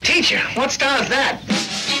gotcha. What style is that?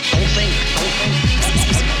 Don't think.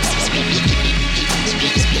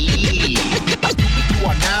 You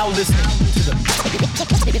are now listening to the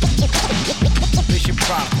Bishop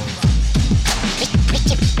Chronicles.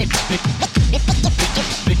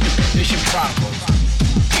 Bishop Chronicles.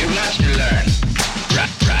 You got to learn.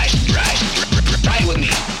 Right with me.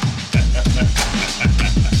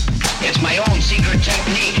 It's my own secret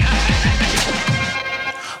technique.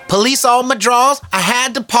 Police all my drawers, I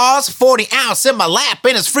had to pause, 40 ounce in my lap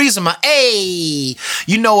and it's freezing my A.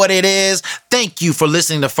 You know what it is. Thank you for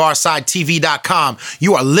listening to FarsideTV.com.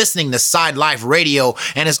 You are listening to Side Life Radio,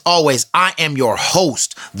 and as always, I am your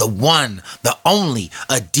host, the one, the only,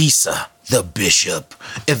 Adisa, the Bishop,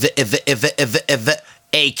 a.k.a.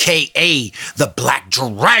 the Black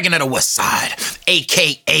Dragon of the West Side,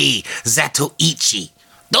 a.k.a. Zatoichi.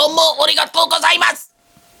 Domo arigatou gozaimasu.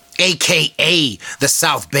 A.K.A. the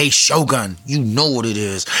South Bay Shogun, you know what it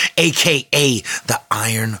is. A.K.A. the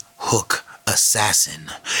Iron Hook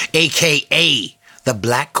Assassin. A.K.A. the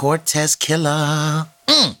Black Cortez Killer.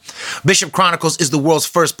 Bishop Chronicles is the world's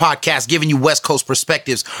first podcast giving you West Coast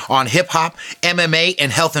perspectives on hip-hop, MMA,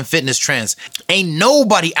 and health and fitness trends. Ain't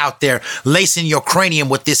nobody out there lacing your cranium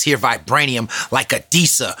with this here vibranium like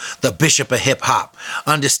Adisa, the Bishop of hip-hop.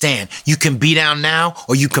 Understand, you can be down now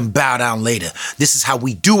or you can bow down later. This is how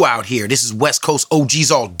we do out here. This is West Coast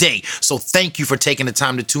OGs all day. So thank you for taking the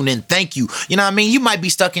time to tune in. Thank you. You know what I mean? You might be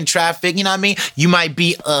stuck in traffic. You know what I mean? You might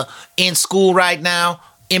be in school right now,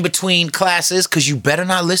 in between classes, because you better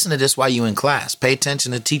not listen to this while you in class. Pay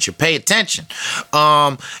attention to the teacher. Pay attention. You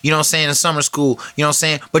know what I'm saying? In summer school, you know what I'm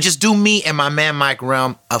saying? But just do me and my man Mike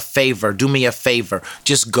Realm a favor. Do me a favor.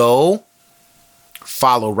 Just go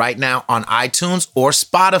follow right now on iTunes or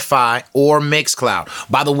Spotify or Mixcloud.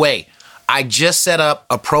 By the way, I just set up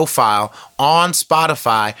a profile on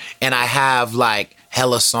Spotify and I have like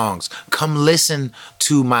hella songs. Come listen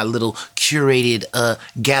to my little curated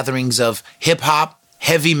gatherings of hip hop,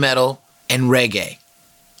 heavy metal, and reggae.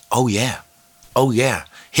 Oh yeah.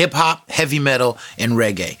 Hip hop, heavy metal, and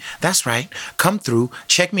reggae. That's right. Come through.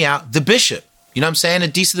 Check me out. The Bishop. You know what I'm saying?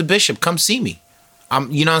 Adisa the Bishop. Come see me.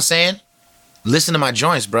 You know what I'm saying? Listen to my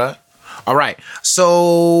joints, bruh. All right.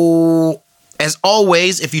 So, as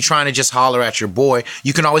always, if you're trying to just holler at your boy,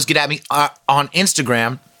 you can always get at me on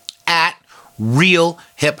Instagram at Real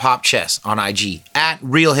Hip Hop Chess on IG. At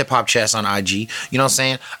Real Hip Hop Chess on IG. You know what I'm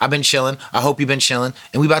saying? I've been chilling. I hope you've been chilling.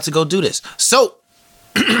 And we about to go do this. So,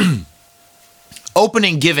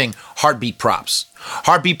 opening giving heartbeat props.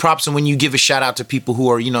 Heartbeat props are when you give a shout out to people who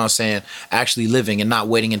are, you know what I'm saying, actually living and not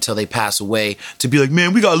waiting until they pass away to be like,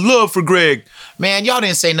 man, we got love for Greg. Man, y'all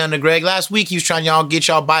didn't say nothing to Greg. Last week he was trying y'all get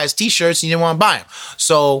y'all buy his t-shirts and you didn't want to buy them.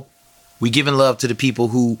 So, we giving love to the people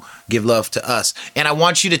who give love to us. And I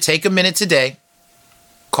want you to take a minute today,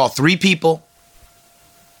 call 3 people,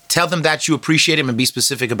 tell them that you appreciate them and be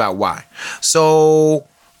specific about why. So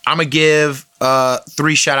I'm going to give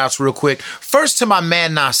 3 shout outs real quick. First to my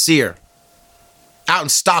man Nasir out in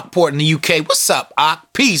Stockport in the UK. What's up, Ak?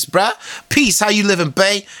 Peace, bruh. Peace. How you living,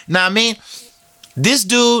 bae? Know what I mean? This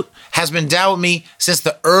dude has been down with me since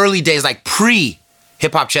the early days, like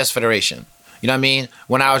pre-Hip Hop Chess Federation. You know what I mean?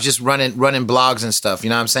 When I was just running blogs and stuff,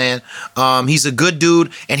 you know what I'm saying? He's a good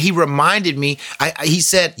dude, and he reminded me, he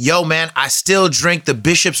said, yo, man, I still drink the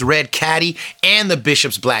Bishop's Red Caddy and the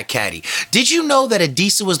Bishop's Black Caddy. Did you know that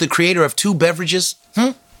Adisa was the creator of 2 beverages?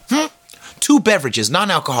 2 beverages,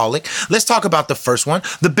 non-alcoholic. Let's talk about the first one.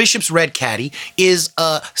 The Bishop's Red Caddy is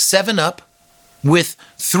 7-Up with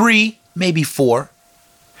 3, maybe 4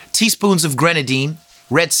 teaspoons of grenadine,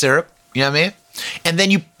 red syrup, you know what I mean? And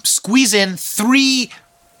then you squeeze in 3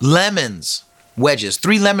 lemon wedges.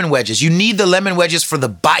 You need the lemon wedges for the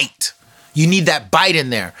bite. You need that bite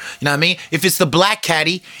in there. You know what I mean? If it's the Black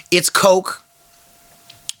Caddy, it's Coke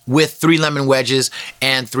with 3 lemon wedges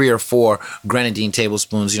and 3 or 4 grenadine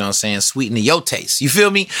tablespoons, you know what I'm saying? Sweeten your taste. You feel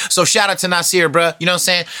me? So shout out to Nasir, bruh. You know what I'm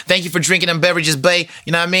saying? Thank you for drinking them beverages, bae.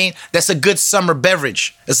 You know what I mean? That's a good summer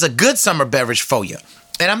beverage. It's a good summer beverage for you.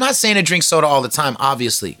 And I'm not saying to drink soda all the time,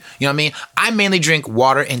 obviously. You know what I mean? I mainly drink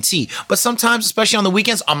water and tea. But sometimes, especially on the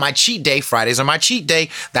weekends, on my cheat day, Fridays are my cheat day,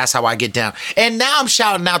 that's how I get down. And now I'm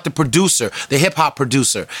shouting out the producer, the hip-hop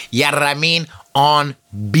producer, Yaramin on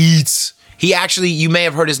Beats. He actually, you may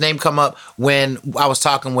have heard his name come up when I was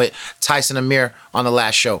talking with Tyson Amir on the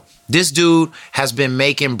last show. This dude has been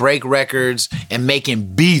making break records and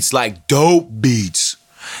making beats, like dope beats,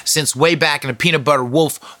 since way back in the Peanut Butter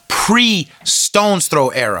Wolf pre-Stones Throw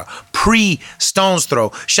era. Pre-Stones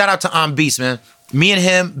Throw. Shout out to On Beats, man. Me and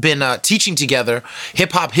him been teaching together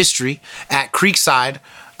hip-hop history at Creekside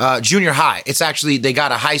Junior High. It's actually, they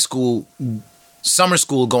got a high school summer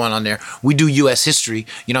school going on there. We do U.S. history,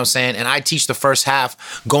 you know what I'm saying? And I teach the first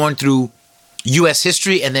half going through U.S.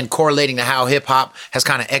 history and then correlating to how hip hop has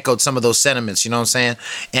kind of echoed some of those sentiments, you know what I'm saying?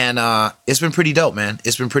 And it's been pretty dope, man.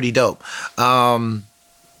 It's been pretty dope.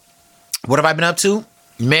 What have I been up to?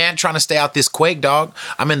 Man, trying to stay out this quake, dog.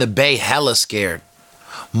 I'm in the Bay hella scared.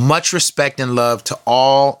 Much respect and love to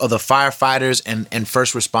all of the firefighters and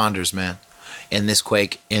first responders, man, in this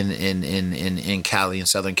quake in Cali, in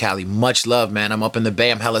Southern Cali. Much love, man. I'm up in the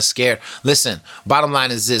Bay. I'm hella scared. Listen, bottom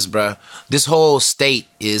line is this, bruh. This whole state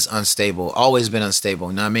is unstable. Always been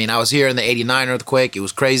unstable. You know what I mean? I was here in the 89 earthquake. It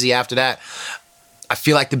was crazy after that. I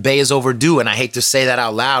feel like the Bay is overdue, and I hate to say that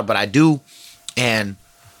out loud, but I do. And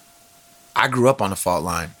I grew up on the fault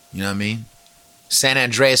line. You know what I mean? San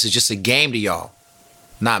Andreas is just a game to y'all,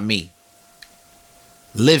 not me.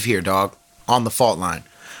 Live here, dog, on the fault line.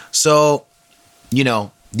 So, you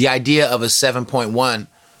know, the idea of a 7.1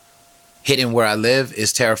 hitting where I live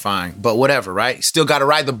is terrifying. But whatever, right? Still got to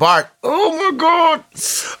ride the BART. Oh, my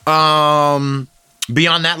God.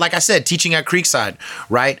 Beyond that, like I said, teaching at Creekside,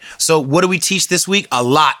 right? So what do we teach this week? A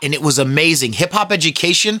lot, and it was amazing. Hip-hop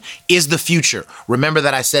education is the future. Remember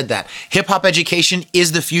that I said that. Hip-hop education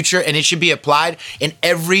is the future, and it should be applied in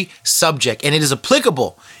every subject, and it is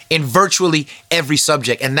applicable in virtually every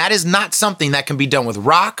subject. And that is not something that can be done with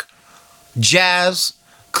rock, jazz,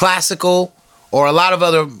 classical, or a lot of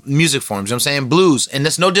other music forms. You know what I'm saying? Blues. And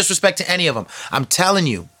there's no disrespect to any of them. I'm telling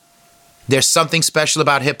you, there's something special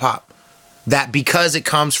about hip-hop that because it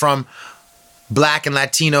comes from Black and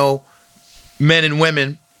Latino men and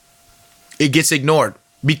women, it gets ignored.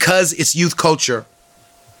 Because it's youth culture,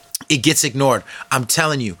 it gets ignored. I'm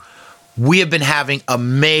telling you, we have been having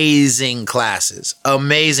amazing classes.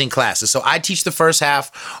 So I teach the first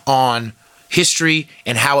half on history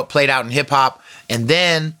and how it played out in hip hop. And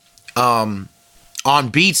then on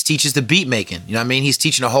Beats teaches the beat making. You know what I mean? He's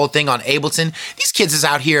teaching a whole thing on Ableton. These kids is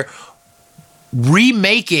out here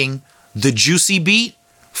remaking the Juicy beat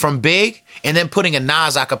from Big and then putting a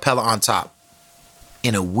Nas acapella on top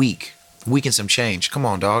in a week and some change. Come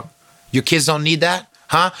on, dog. Your kids don't need that?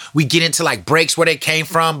 Huh? We get into like breaks where they came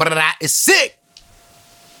from. It's sick.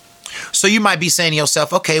 So you might be saying to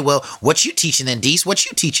yourself, okay, well, what you teaching then, Dees? What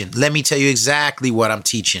you teaching? Let me tell you exactly what I'm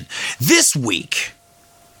teaching. This week,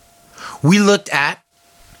 we looked at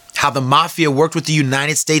how the mafia worked with the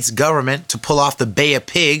United States government to pull off the Bay of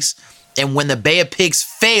Pigs. And when the Bay of Pigs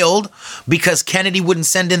failed because Kennedy wouldn't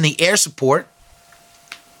send in the air support,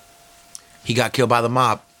 he got killed by the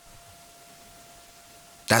mob.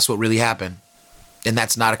 That's what really happened. And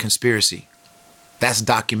that's not a conspiracy. That's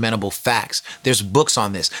documentable facts. There's books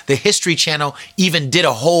on this. The History Channel even did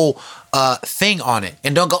a whole thing on it.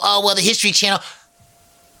 And don't go, oh, well, the History Channel.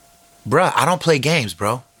 Bruh, I don't play games,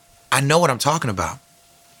 bro. I know what I'm talking about.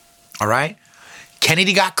 All right?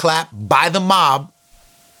 Kennedy got clapped by the mob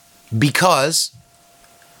because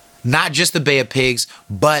not just the Bay of Pigs,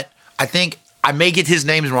 but I think, I may get his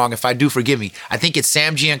names wrong. If I do, forgive me. I think it's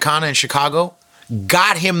Sam Giancana in Chicago,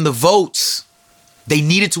 got him the votes. They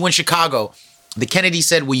needed to win Chicago. The Kennedy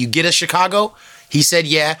said, will you get us Chicago? He said,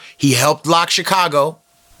 yeah. He helped lock Chicago.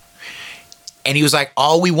 And he was like,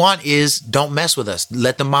 all we want is don't mess with us.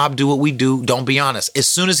 Let the mob do what we do. Don't be honest. As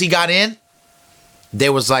soon as he got in, they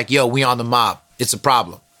was like, yo, we on the mob. It's a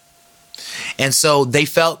problem. And so they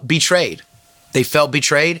felt betrayed.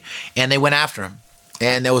 And they went after him.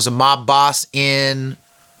 And there was a mob boss in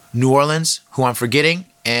New Orleans who I'm forgetting,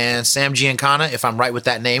 and Sam Giancana, if I'm right with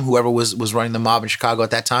that name, whoever was running the mob in Chicago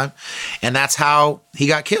at that time. And that's how he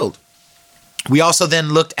got killed. We also then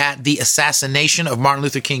looked at the assassination of Martin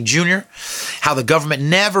Luther King Jr., how the government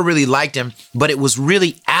never really liked him, but it was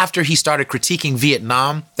really after he started critiquing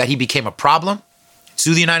Vietnam that he became a problem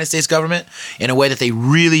to the United States government in a way that they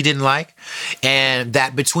really didn't like. And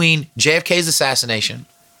that between JFK's assassination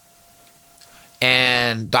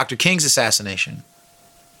and Dr. King's assassination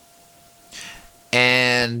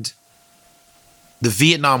and the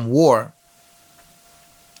Vietnam War,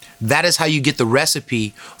 that is how you get the recipe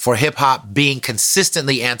for hip hop being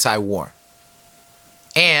consistently anti-war.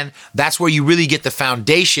 And that's where you really get the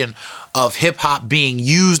foundation of hip hop being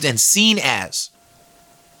used and seen as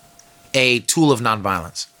a tool of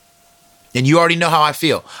nonviolence. And you already know how I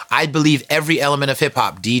feel. I believe every element of hip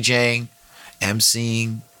hop, DJing,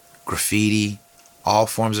 MCing, graffiti, all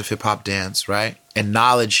forms of hip hop dance, right? And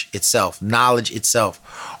knowledge itself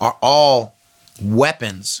are all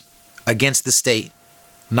weapons against the state.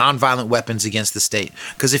 Nonviolent weapons against the state.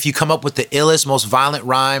 Because if you come up with the illest, most violent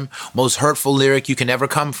rhyme, most hurtful lyric you can ever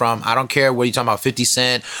come from, I don't care what you're talking about, 50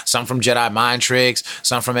 Cent, some from Jedi Mind Tricks,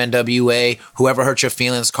 some from NWA, whoever hurt your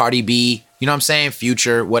feelings, Cardi B, you know what I'm saying?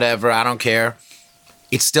 Future, whatever, I don't care.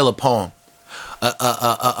 it's still a poem.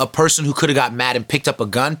 A person who could have got mad and picked up a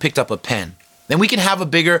gun, picked up a pen. Then we can have a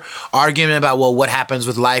bigger argument about, well, what happens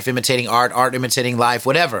with life imitating art, art imitating life,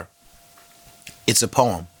 whatever. It's a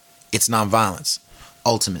poem. It's nonviolence,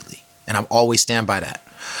 ultimately. And I always stand by that.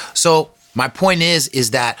 So my point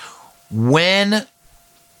is that when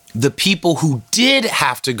the people who did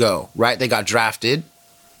have to go, right, they got drafted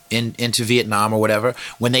into Vietnam or whatever,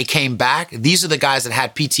 when they came back, these are the guys that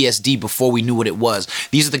had PTSD before we knew what it was.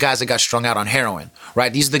 These are the guys that got strung out on heroin,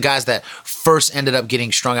 right? These are the guys that first ended up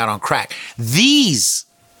getting strung out on crack. These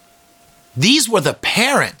were the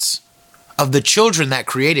parents of the children that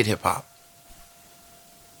created hip hop.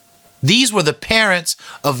 These were the parents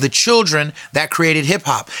of the children that created hip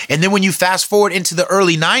hop. And then when you fast forward into the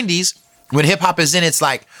early 90s, when hip hop is in its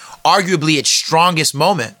like arguably its strongest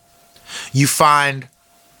moment, you find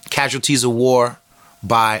Casualties of War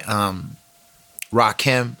by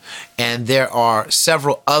Rakim, and there are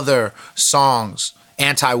several other songs,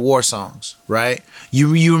 anti-war songs, right?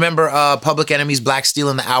 You remember Public Enemy's Black Steel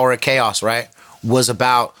in the Hour of Chaos, right? Was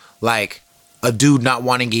about like a dude not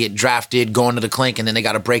wanting to get drafted, going to the clink, and then they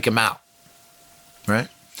got to break him out, right?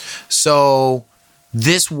 So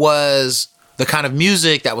this was the kind of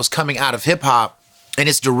music that was coming out of hip hop. And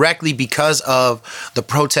it's directly because of the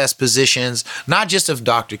protest positions, not just of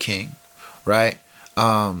Dr. King, right,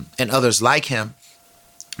 and others like him,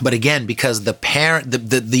 but again, because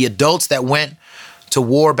the adults that went to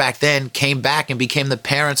war back then came back and became the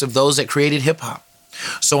parents of those that created hip hop.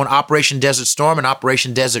 So when Operation Desert Storm and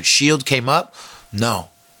Operation Desert Shield came up, no,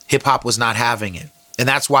 hip hop was not having it, and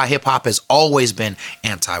that's why hip hop has always been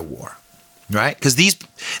anti-war. Right? Because these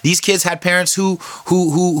kids had parents who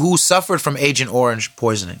suffered from Agent Orange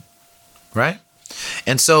poisoning. Right?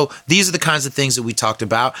 And so these are the kinds of things that we talked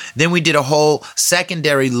about. Then we did a whole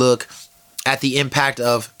secondary look at the impact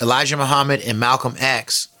of Elijah Muhammad and Malcolm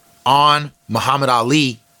X on Muhammad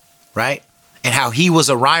Ali, right? And how he was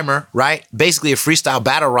a rhymer, right? Basically a freestyle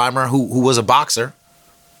battle rhymer who was a boxer.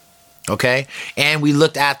 Okay? And we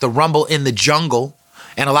looked at the Rumble in the Jungle.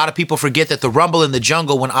 And a lot of people forget that the Rumble in the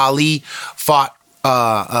Jungle, when Ali fought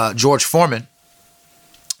George Foreman,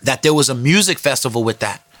 that there was a music festival with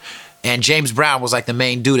that. And James Brown was like the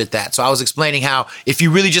main dude at that. So I was explaining how if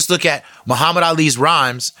you really just look at Muhammad Ali's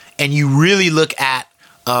rhymes and you really look at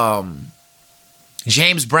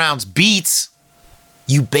James Brown's beats,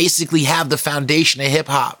 you basically have the foundation of hip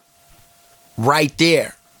hop right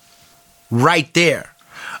there. Right there.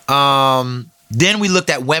 Then we looked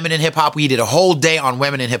at women in hip hop. We did a whole day on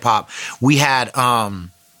women in hip hop. We had,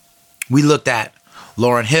 we looked at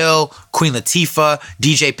Lauryn Hill, Queen Latifah,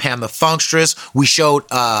 DJ Pam the Funkstress. We showed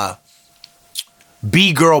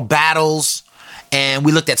B-Girl battles, and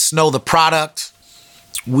we looked at Snow the Product.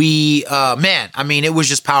 We, it was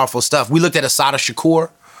just powerful stuff. We looked at Asada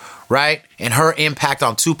Shakur, right? And her impact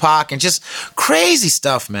on Tupac and just crazy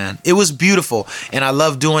stuff, man. It was beautiful. And I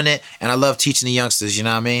love doing it. And I love teaching the youngsters, you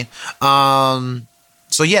know what I mean?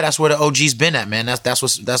 So yeah, that's where the OG's been at, man. That's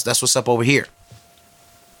what's up over here.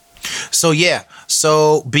 So yeah.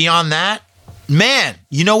 So beyond that, man,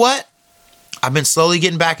 you know what? I've been slowly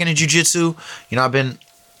getting back into jiu-jitsu. You know, I've been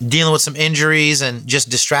dealing with some injuries and just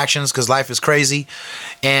distractions because life is crazy.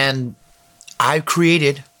 And I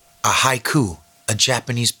created a haiku, a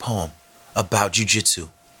Japanese poem about jiu-jitsu.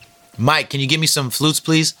 Mike, can you give me some flutes,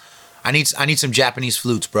 please? I need some Japanese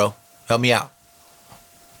flutes, bro. Help me out.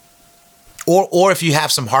 Or if you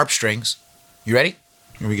have some harp strings. You ready?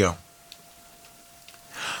 Here we go.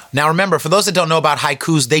 Now remember, for those that don't know about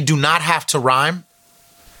haikus, they do not have to rhyme.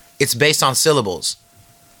 It's based on syllables.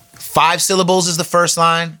 5 syllables is the first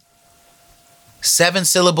line. 7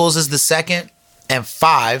 syllables is the second. And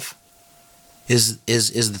 5 is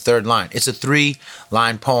the third line. It's a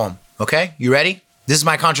 3-line poem. Okay, you ready? This is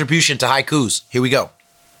my contribution to haikus. Here we go.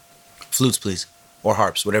 Flutes, please. Or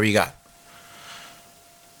harps, whatever you got.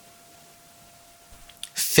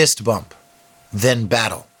 Fist bump, then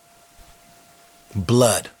battle.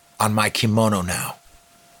 Blood on my kimono now.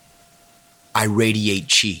 I radiate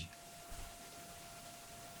chi.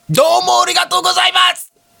 Domo arigatou gozaimasu!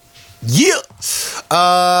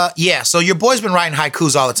 Yeah, so your boy's been writing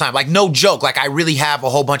haikus all the time. Like, no joke. Like, I really have a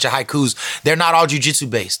whole bunch of haikus. They're not all jiu-jitsu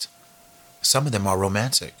based. Some of them are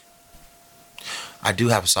romantic. I do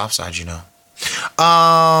have a soft side, you know.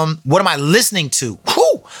 What am I listening to?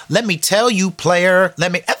 Whew, let me tell you, player.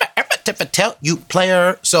 Let me ever tell you,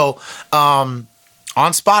 player. So, on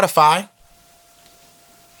Spotify,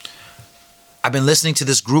 I've been listening to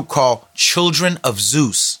this group called Children of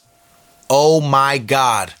Zeus. Oh my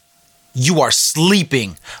God. You are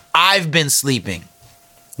sleeping. I've been sleeping.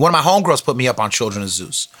 One of my homegirls put me up on Children of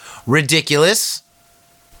Zeus. Ridiculous.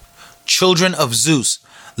 Children of Zeus.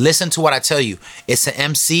 Listen to what I tell you. It's an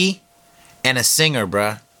MC and a singer,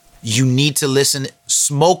 bruh. You need to listen.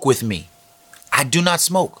 Smoke with me. I do not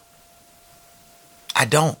smoke. I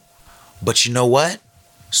don't. But you know what?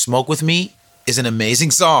 Smoke with Me is an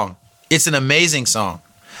amazing song. It's an amazing song.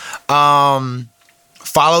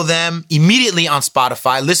 Follow them immediately on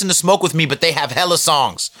Spotify. Listen to Smoke With Me, but they have hella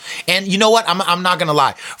songs. And you know what? I'm not gonna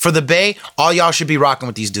lie. For the Bay, all y'all should be rocking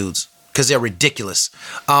with these dudes because they're ridiculous.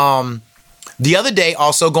 The other day,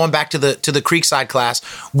 also going back to the Creekside class,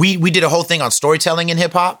 we did a whole thing on storytelling in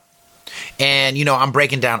hip hop. And, you know, I'm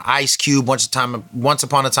breaking down Ice Cube, Once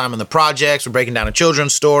Upon a Time in the Projects. We're breaking down A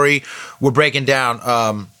Children's Story. We're breaking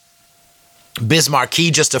down Biz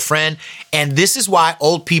Markie, Just a Friend. And this is why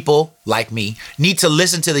old people like me need to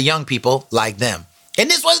listen to the young people like them. And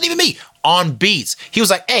this wasn't even me. On Beats, he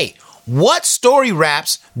was like, hey, what story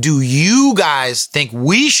raps do you guys think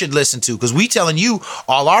we should listen to? Because we telling you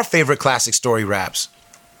all our favorite classic story raps.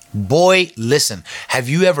 Boy, listen, have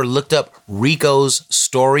you ever looked up Rico's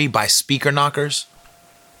Story by Speaker Knockers?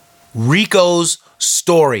 Rico's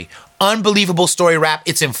Story. Unbelievable story rap.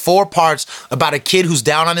 It's in 4 parts about a kid who's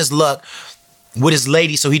down on his luck with his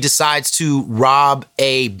lady, so he decides to rob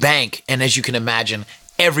a bank. And as you can imagine,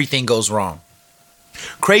 everything goes wrong.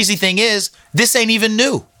 Crazy thing is, this ain't even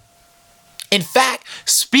new. In fact,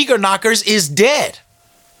 Speaker Knockers is dead.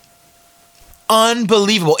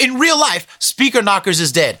 Unbelievable. In real life, Speaker Knockers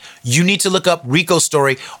is dead. You need to look up Rico's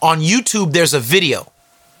Story. On YouTube, there's a video.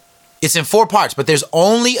 It's in 4 parts, but there's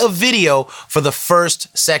only a video for the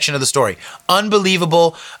first section of the story.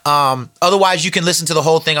 Unbelievable. Otherwise, you can listen to the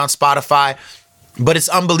whole thing on Spotify, but it's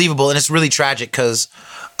unbelievable, and it's really tragic because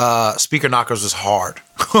Speaker Knockers was hard.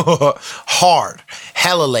 Hard.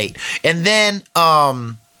 Hella late. And then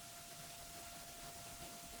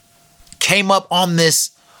came up on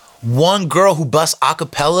this one girl who busts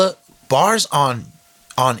acapella bars on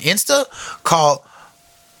Insta called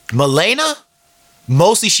Milena.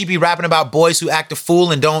 Mostly she be rapping about boys who act a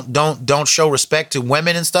fool and don't show respect to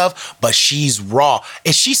women and stuff, but she's raw.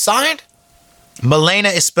 Is she signed? Milena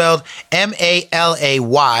is spelled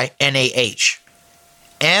Malayynah.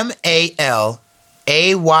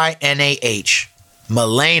 Malayynah.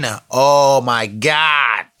 Milena. Oh my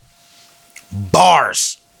God.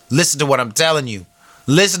 Bars. Listen to what I'm telling you.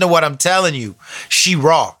 Listen to what I'm telling you. She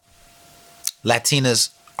raw. Latinas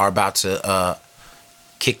are about to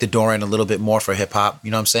kick the door in a little bit more for hip hop.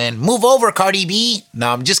 You know what I'm saying? Move over, Cardi B.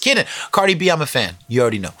 No, I'm just kidding. Cardi B, I'm a fan. You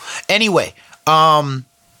already know. Anyway,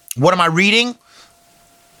 what am I reading?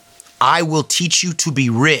 I Will Teach You to Be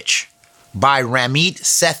Rich by Ramit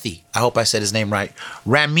Sethi. I hope I said his name right.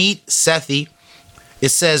 Ramit Sethi. It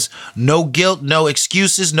says, no guilt, no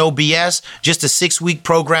excuses, no BS, just a 6-week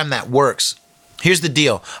program that works. Here's the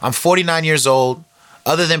deal. I'm 49 years old.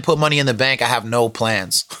 Other than put money in the bank, I have no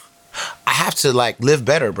plans. I have to live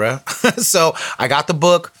better, bro. So I got the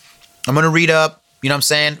book. I'm going to read up, you know what I'm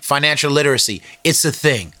saying? Financial literacy. It's a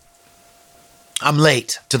thing. I'm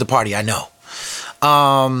late to the party, I know.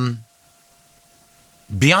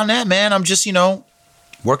 Beyond that, man, I'm just,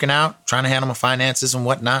 working out, trying to handle my finances and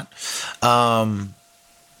whatnot. And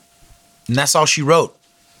that's all she wrote.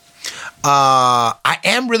 I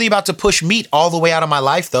am really about to push meat all the way out of my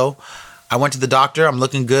life, though. I went to the doctor. I'm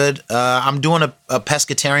looking good. I'm doing a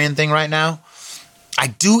pescatarian thing right now. I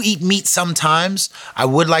do eat meat sometimes. I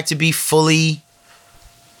would like to be fully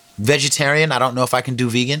vegetarian. I don't know if I can do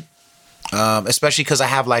vegan, especially because I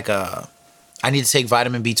have I need to take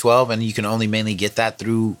vitamin B12, and you can only mainly get that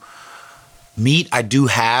through meat. I do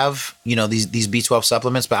have, these B12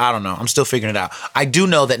 supplements, but I don't know. I'm still figuring it out. I do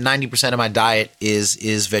know that 90% of my diet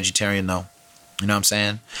is vegetarian, though. You know what I'm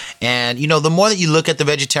saying? And, the more that you look at the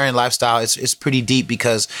vegetarian lifestyle, it's pretty deep,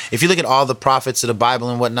 because if you look at all the prophets of the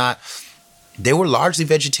Bible and whatnot, they were largely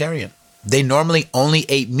vegetarian. They normally only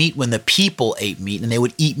ate meat when the people ate meat, and they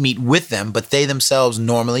would eat meat with them, but they themselves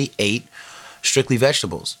normally ate strictly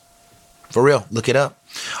vegetables. For real, look it up.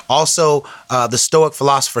 Also, the Stoic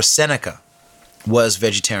philosopher Seneca was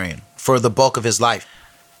vegetarian for the bulk of his life.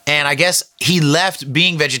 And I guess he left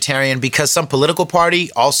being vegetarian because some political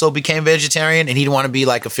party also became vegetarian, and he didn't want to be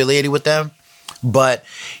affiliated with them. But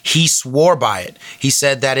he swore by it. He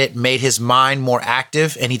said that it made his mind more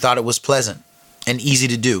active, and he thought it was pleasant and easy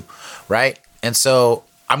to do, right? And so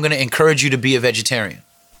I'm going to encourage you to be a vegetarian.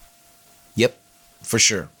 Yep, for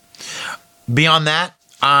sure. Beyond that,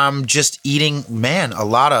 I'm just eating, a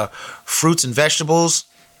lot of fruits and vegetables,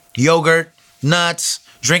 yogurt, nuts,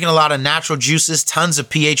 drinking a lot of natural juices, tons of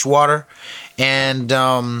pH water. And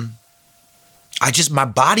my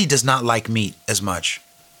body does not like meat as much.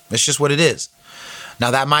 It's just what it is.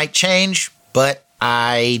 Now that might change, but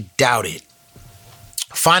I doubt it.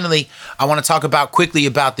 Finally, I want to talk quickly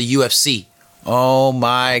about the UFC. Oh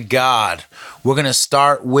my God. We're going to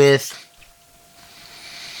start with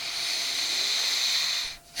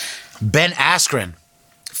Ben Askren.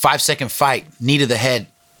 5-second fight, knee to the head.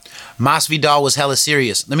 Masvidal was hella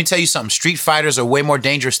serious. Let me tell you something. Street fighters are way more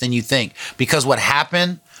dangerous than you think, because what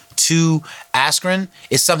happened to Askren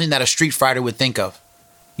is something that a street fighter would think of.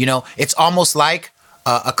 You know, it's almost like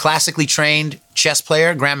a classically trained chess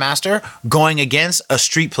player, grandmaster, going against a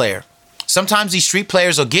street player. Sometimes these street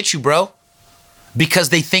players will get you, bro, because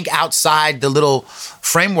they think outside the little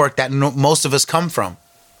framework that most of us come from,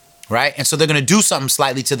 right? And so they're going to do something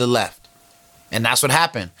slightly to the left. And that's what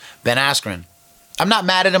happened. Ben Askren. I'm not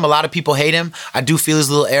mad at him. A lot of people hate him. I do feel he's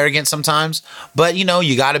a little arrogant sometimes. But, you know,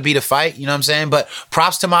 you got to beat a fight. You know what I'm saying? But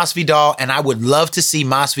props to Masvidal. And I would love to see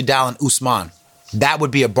Masvidal and Usman. That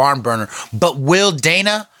would be a barn burner. But will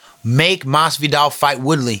Dana make Masvidal fight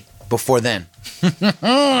Woodley before then?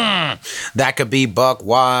 That could be buck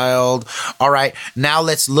wild. All right. Now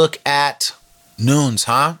let's look at Nunes,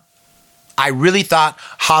 huh? I really thought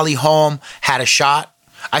Holly Holm had a shot.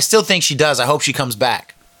 I still think she does. I hope she comes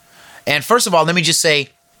back. And first of all, let me just say,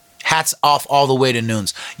 hats off all the way to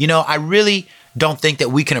Nunes. You know, I really don't think that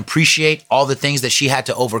we can appreciate all the things that she had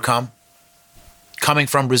to overcome. Coming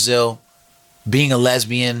from Brazil, being a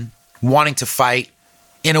lesbian, wanting to fight,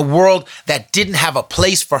 in a world that didn't have a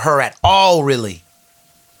place for her at all, really.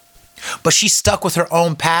 But she stuck with her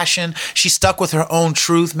own passion. She stuck with her own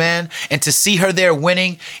truth, man. And to see her there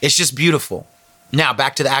winning, it's just beautiful. Now,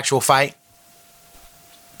 back to the actual fight.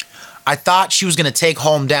 I thought she was going to take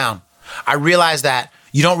Holm down. I realized that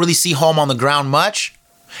you don't really see Holm on the ground much,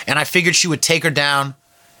 and I figured she would take her down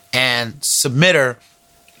and submit her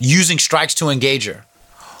using strikes to engage her.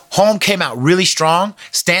 Holm came out really strong,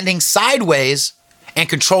 standing sideways and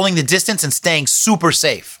controlling the distance and staying super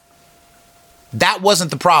safe. That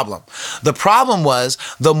wasn't the problem. The problem was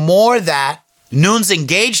the more that Nunes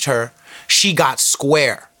engaged her, she got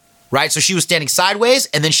square, right? So she was standing sideways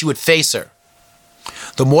and then she would face her.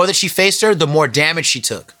 The more that she faced her, the more damage she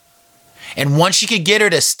took. And once she could get her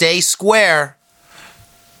to stay square,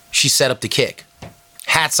 she set up the kick.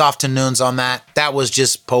 Hats off to Nunes on that. That was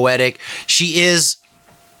just poetic. She is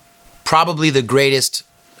probably the greatest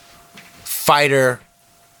fighter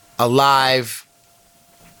alive.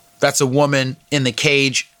 That's a woman in the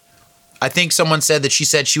cage. I think someone said that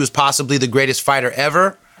she was possibly the greatest fighter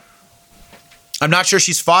ever. I'm not sure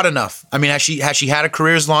she's fought enough. I mean, has she had a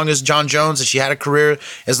career as long as John Jones? Has she had a career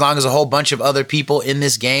as long as a whole bunch of other people in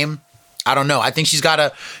this game? I don't know. I think she's got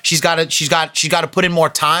to put in more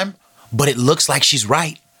time, but it looks like she's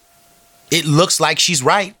right. It looks like she's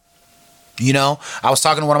right. You know, I was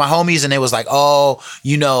talking to one of my homies and they was like, "Oh,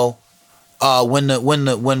 you know, when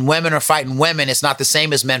women are fighting women, it's not the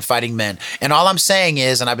same as men fighting men." And all I'm saying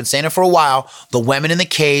is, and I've been saying it for a while, the women in the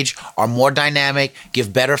cage are more dynamic,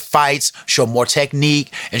 give better fights, show more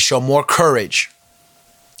technique, and show more courage.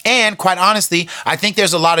 And quite honestly, I think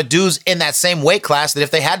there's a lot of dudes in that same weight class that if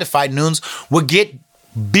they had to fight Nunes would get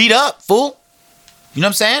beat up, fool. You know what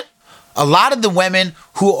I'm saying? A lot of the women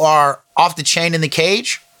who are off the chain in the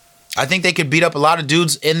cage, I think they could beat up a lot of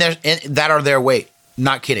dudes that are their weight.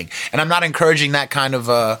 Not kidding. And I'm not encouraging that kind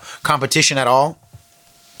of competition at all.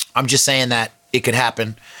 I'm just saying that it could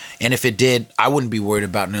happen. And if it did, I wouldn't be worried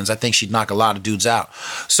about Nunes. I think she'd knock a lot of dudes out.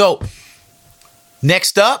 So,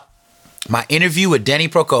 next up, my interview with Denny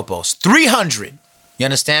Prokopos. 300. You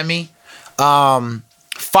understand me?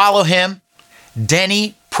 Follow him,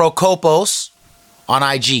 Denny Prokopos on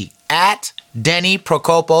IG. At Denny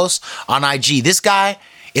Prokopos on IG. This guy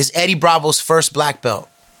is Eddie Bravo's first black belt.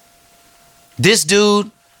 This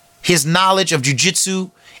dude, his knowledge of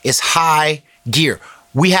jiu-jitsu is high gear.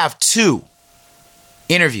 We have 2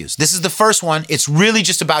 interviews. This is the first one. It's really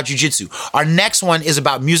just about jiu-jitsu. Our next one is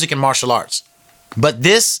about music and martial arts. But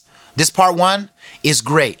this part 1 is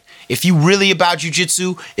great. If you really about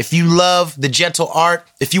jiu-jitsu, if you love the gentle art,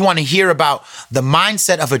 if you want to hear about the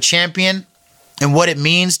mindset of a champion and what it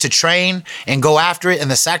means to train and go after it and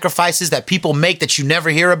the sacrifices that people make that you never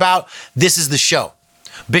hear about, this is the show.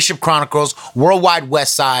 Bishop Chronicles, Worldwide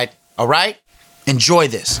West Side. All right? Enjoy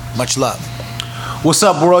this. Much love. What's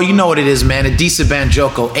up, world? You know what it is, man. Adisa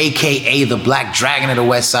Banjoko, a.k.a. the Black Dragon of the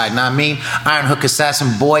West Side. Know what I mean? Iron Hook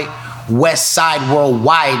Assassin Boy. West Side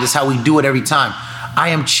Worldwide is how we do it every time. I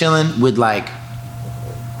am chilling with, like,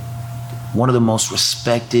 one of the most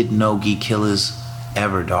respected no-gi killers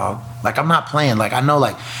ever, dog. Like, I'm not playing. Like, I know,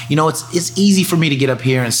 like, you know, it's easy for me to get up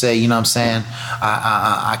here and say, you know what I'm saying,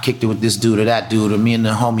 I kicked it with this dude or that dude, or me and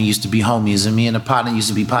the homie used to be homies, and me and the partner used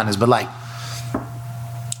to be partners. But, like,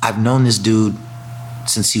 I've known this dude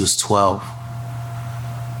since he was 12.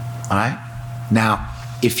 All right? Now,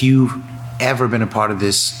 if you've ever been a part of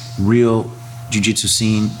this real jiu-jitsu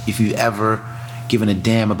scene, if you've ever given a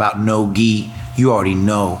damn about no gi, you already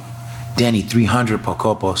know Danny 300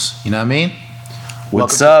 Pocopos. You know what I mean?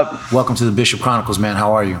 What's up? Welcome to the Bishop Chronicles, man.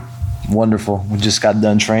 How are you? Wonderful. We just got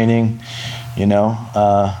done training,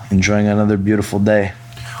 enjoying another beautiful day.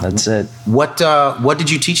 That's it. What did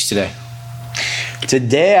you teach today?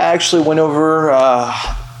 Today I actually went over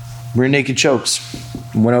rear naked chokes.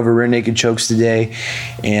 Went over rear naked chokes today,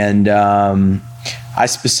 and I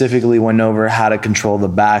specifically went over how to control the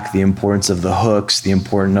back, the importance of the hooks, the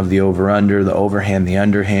importance of the over-under, the overhand, the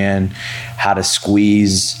underhand, how to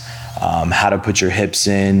squeeze, how to put your hips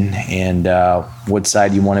in, and what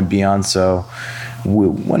side you want to be on. So we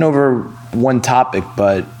went over one topic,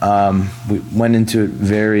 but we went into it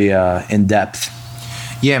very in depth.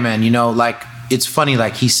 Yeah, man. It's funny.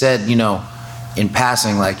 Like he said, in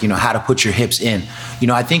passing, how to put your hips in.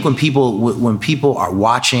 I think when people are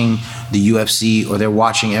watching the UFC or they're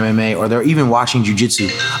watching MMA or they're even watching jiu-jitsu.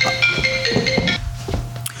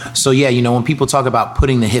 So yeah, when people talk about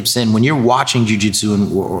putting the hips in, when you're watching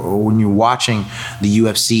jiu-jitsu or when you're watching the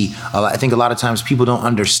UFC, I think a lot of times people don't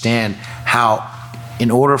understand how, in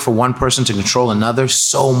order for one person to control another,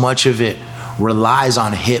 so much of it relies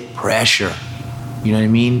on hip pressure. You know what I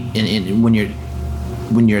mean? And when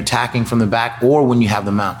you're attacking from the back or when you have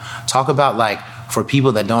the mount. Talk about for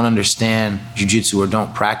people that don't understand jiu-jitsu or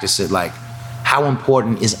don't practice it, how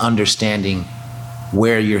important is understanding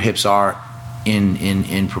where your hips are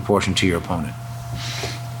in proportion to your opponent?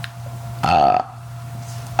 I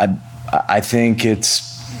think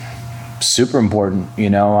it's super important.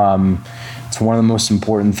 It's one of the most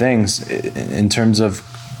important things in terms of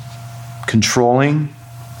controlling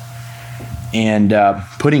and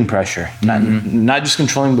putting pressure. Not just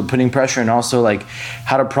controlling, but putting pressure, and also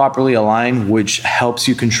how to properly align, which helps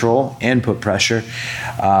you control and put pressure.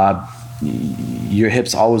 Your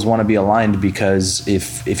hips always want to be aligned, because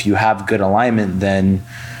if you have good alignment, then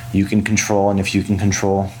you can control, and if you can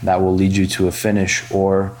control, that will lead you to a finish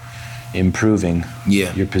or improving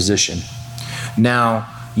your position. Now,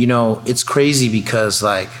 it's crazy because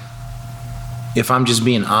if I'm just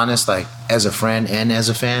being honest, as a friend and as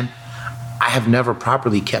a fan, I have never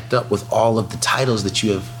properly kept up with all of the titles that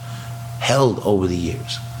you have held over the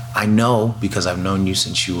years. I know, because I've known you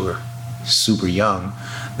since you were super young,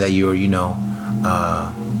 that you're,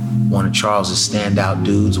 one of Charles's standout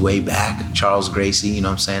dudes way back, Charles Gracie, you know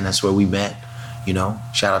what I'm saying? That's where we met,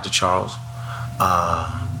 shout out to Charles.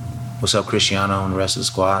 What's up, Cristiano and the rest of the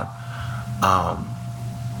squad? I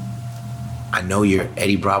know you're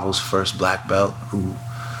Eddie Bravo's first black belt, who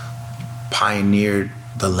pioneered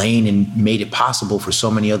the lane and made it possible for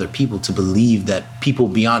so many other people to believe that people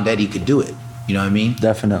beyond Eddie could do it. You know what I mean?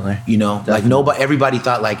 Definitely. Definitely. Everybody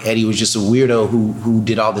thought Eddie was just a weirdo who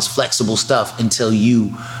did all this flexible stuff until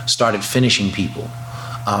you started finishing people.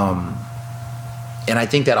 And I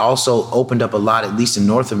think that also opened up a lot, at least in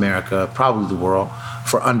North America, probably the world,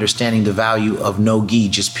 for understanding the value of no gi,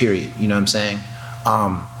 just period. You know what I'm saying?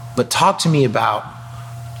 But talk to me about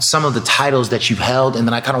some of the titles that you've held, and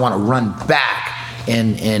then I kind of want to run back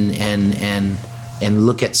and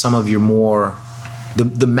look at some of your more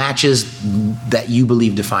the matches that you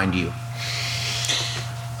believe defined you.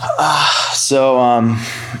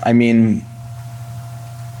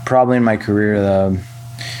 Probably in my career,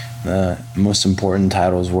 the most important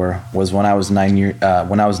titles was when I was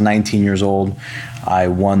 19 years old. I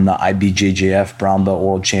won the IBJJF Brown Belt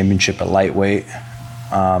World Championship at lightweight.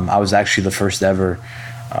 I was actually the first ever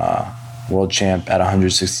world champ at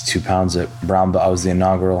 162 pounds at brown belt. I was the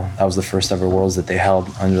inaugural. That was the first ever worlds that they held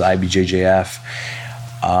under the IBJJF.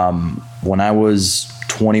 When I was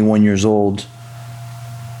 21 years old,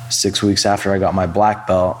 6 weeks after I got my black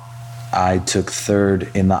belt, I took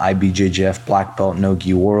third in the IBJJF black belt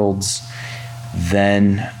no-gi worlds.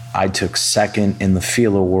 Then I took second in the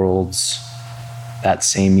FILA worlds that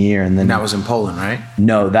same year. And then that was in Poland, right?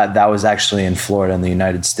 No, that was actually in Florida in the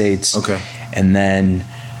United States. Okay. And then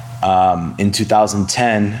in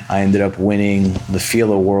 2010, I ended up winning the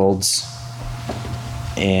FILA Worlds,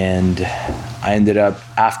 and I ended up,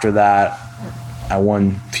 after that, I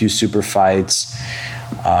won a few super fights.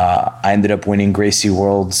 I ended up winning Gracie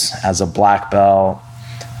Worlds as a black belt.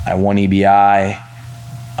 I won EBI,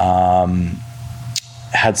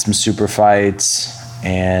 had some super fights,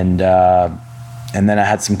 and then I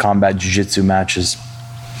had some combat jiu-jitsu matches.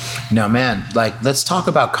 Now, man, let's talk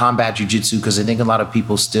about combat jiu-jitsu, because I think a lot of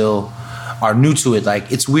people still are new to it.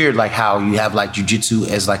 It's weird, how you have jiu-jitsu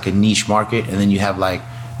as a niche market, and then you have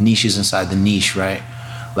niches inside the niche, right?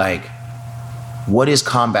 What is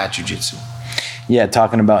combat jiu-jitsu? Yeah,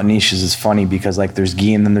 talking about niches is funny because like there's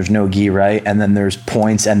gi and then there's no gi, right? And then there's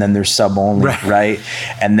points and then there's sub only, right?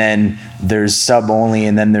 And then there's sub only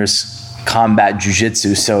and then there's combat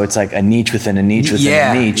jiu-jitsu. So it's like a niche within a niche within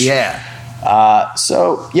a niche. Yeah.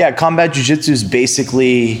 So yeah, combat jiu-jitsu is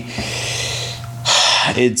basically,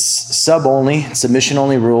 it's sub only, submission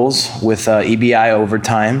only rules with EBI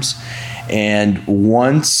overtimes. And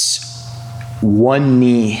once one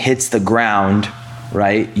knee hits the ground,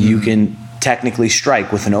 right, you can technically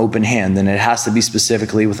strike with an open hand, and it has to be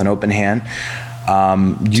specifically with an open hand.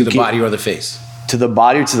 To the body or the face? To the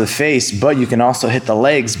body or to the face, but you can also hit the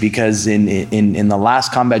legs because in the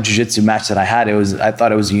last combat jiu-jitsu match that I had, I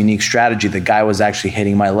thought it was a unique strategy. The guy was actually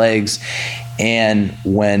hitting my legs, and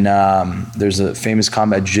when there's a famous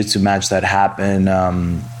combat jiu-jitsu match that happened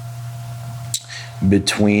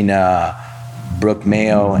between Brooke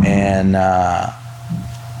Mayo and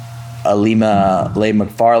Alima Leigh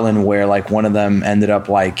McFarland, where like one of them ended up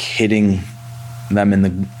like hitting them in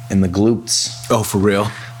the glutes. Oh, for real?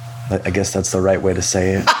 I guess that's the right way to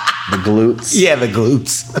say it. The glutes. Yeah, the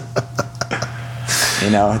glutes. You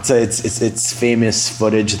know, it's famous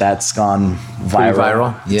footage that's gone viral. Pretty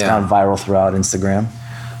viral? It's gone viral throughout Instagram.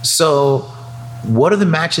 So, what are the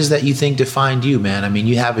matches that you think defined you, man? I mean,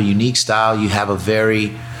 you have a unique style. You have a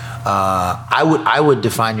very I would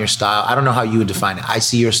define your style. I don't know how you would define it. I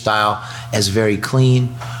see your style as very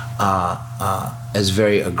clean, as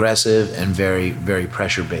very aggressive, and very, very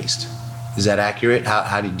pressure based. Is that accurate?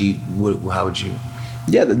 How would you?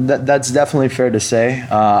 Yeah, that's definitely fair to say.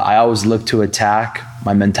 I always look to attack.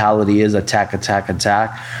 My mentality is attack, attack,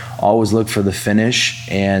 attack. Always look for the finish,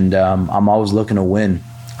 and I'm always looking to win.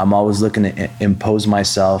 I'm always looking to impose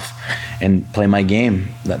myself and play my game.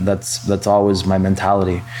 That's always my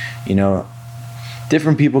mentality. You know,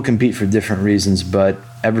 different people compete for different reasons, but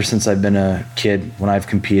ever since I've been a kid, when I've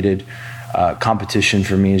competed, competition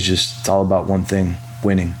for me is it's all about one thing: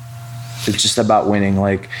 winning. It's just about winning.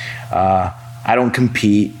 Like, I don't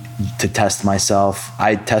compete to test myself.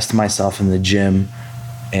 I test myself in the gym.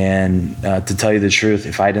 And to tell you the truth,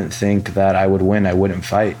 if I didn't think that I would win, I wouldn't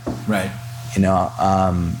fight. Right. You know,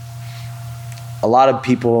 a lot of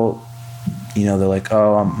people, you know, they're like,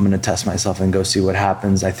 oh, I'm going to test myself and go see what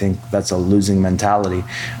happens. I think that's a losing mentality.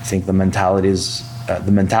 I think the mentality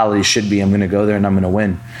should be, I'm going to go there and I'm going to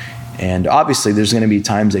win. And obviously there's going to be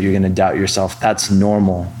times that you're going to doubt yourself. That's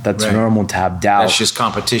normal. That's normal to have doubt. That's just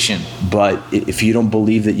competition. But if you don't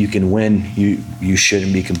believe that you can win, you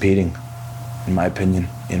shouldn't be competing, in my opinion,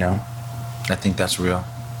 you know? I think that's real.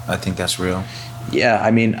 Yeah, I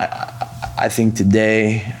mean, I think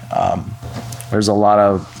today there's a lot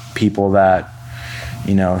of people that,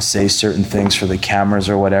 you know, say certain things for the cameras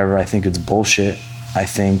or whatever. I think it's bullshit. I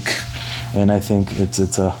think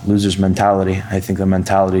it's a loser's mentality. I think the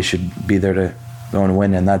mentality should be there to go and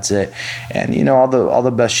win, and that's it. And you know, all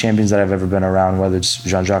the best champions that I've ever been around, whether it's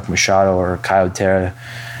Jean-Jacques Machado or Caio Terra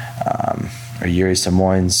or Yuri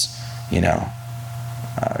Simones, you know,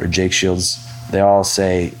 or Jake Shields, they all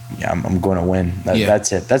say, yeah, I'm going to win.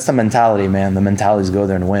 That's it. That's the mentality, man. The mentality is go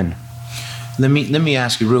there and win. Let me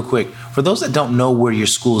ask you real quick. For those that don't know where your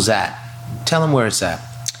school's at, tell them where it's at.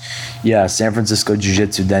 Yeah, San Francisco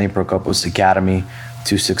Jiu-Jitsu, Denny Procopos Academy,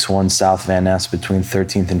 261 South Van Ness, between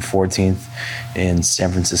 13th and 14th in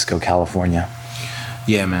San Francisco, California.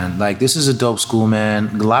 Yeah, man. Like, this is a dope school, man.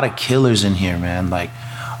 A lot of killers in here, man. Like,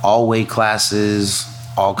 all weight classes,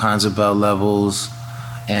 all kinds of belt levels,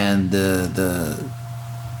 and the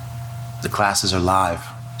classes are live.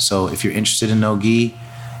 So if you're interested in no-gi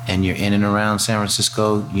and you're in and around San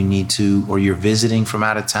Francisco, you need to, or you're visiting from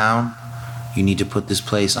out of town, you need to put this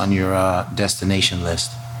place on your destination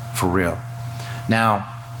list, for real. Now,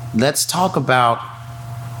 let's talk about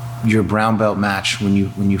your brown belt match when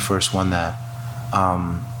you first won that.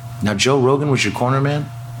 Now, Joe Rogan was your corner man?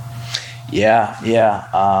 Yeah.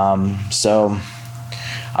 So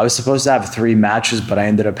I was supposed to have 3 matches, but I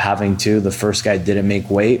ended up having 2. The first guy didn't make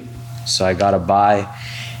weight, so I got a bye.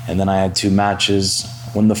 And then I had 2 matches,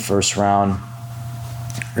 won the first round,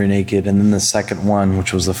 rear naked, and then the second one,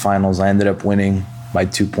 which was the finals, I ended up winning by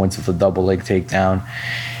 2 points with a double leg takedown.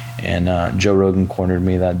 And Joe Rogan cornered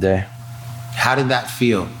me that day. How did that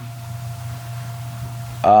feel?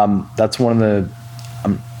 That's one of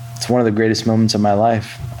the greatest moments of my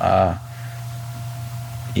life.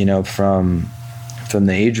 You know, from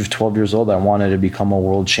the age of 12 years old, I wanted to become a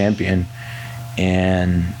world champion,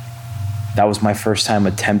 and that was my first time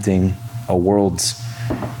attempting a worlds.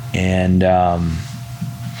 And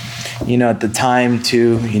you know, at the time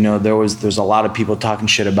too, you know, there's a lot of people talking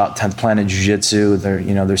shit about 10th Planet Jiu-Jitsu.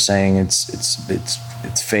 They're saying it's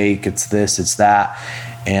it's fake, it's this, it's that.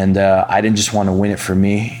 And I didn't just want to win it for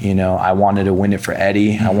me, you know. I wanted to win it for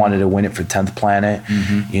Eddie. I wanted to win it for 10th Planet,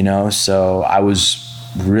 you know. So I was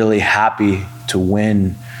really happy to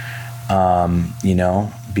win, you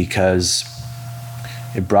know, because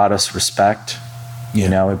it brought us respect. You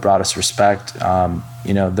know, it brought us respect.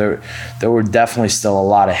 You know, there were definitely still a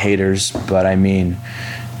lot of haters, but I mean,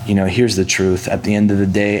 you know, here's the truth. At the end of the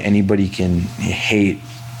day, anybody can hate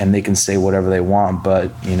and they can say whatever they want,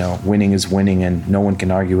 but, you know, winning is winning and no one can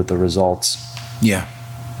argue with the results. Yeah.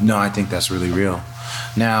 No, I think that's really real.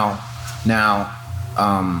 Now,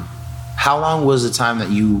 how long was the time that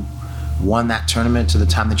you won that tournament to the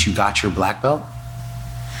time that you got your black belt?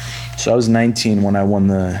 So I was 19 when I won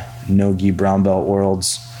the no-gi brown belt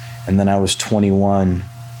worlds, and then I was 21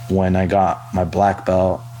 when I got my black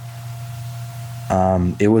belt.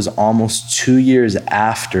 It was almost 2 years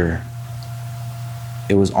after.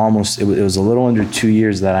 It was a little under 2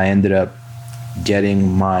 years that I ended up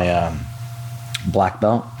getting my black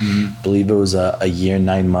belt. I believe it was a year,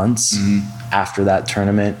 9 months after that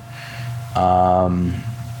tournament.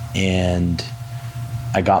 And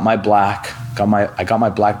I got my black. I got my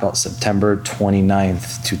black belt September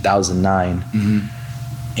 29th, 2009.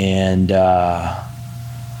 And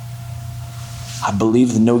I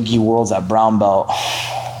believe the no-gi worlds at brown belt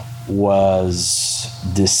was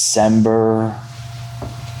December.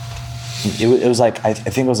 It was like, I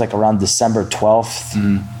think it was like around December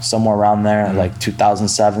 12th, somewhere around there, like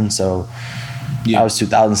 2007. So that was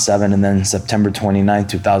 2007. And then September 29th,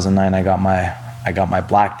 2009, I got my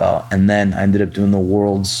black belt. And then I ended up doing the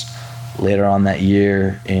worlds later on that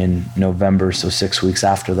year in November. So 6 weeks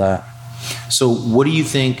after that. So what do you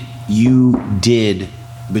think you did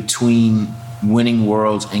between winning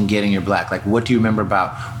worlds and getting your black? Like, what do you remember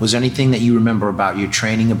about? Was there anything that you remember about your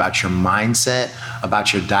training, about your mindset,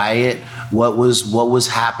 about your diet? What was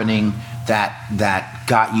happening that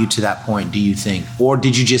got you to that point, do you think? Or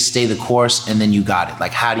did you just stay the course and then you got it?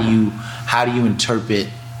 Like, how do you interpret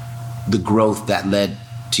the growth that led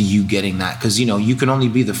to you getting that? Because, you know, you can only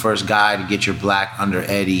be the first guy to get your black under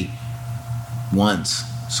Eddie once.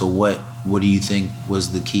 So what do you think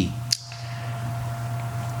was the key?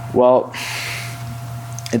 Well,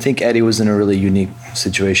 I think Eddie was in a really unique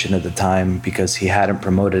situation at the time because he hadn't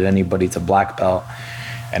promoted anybody to black belt.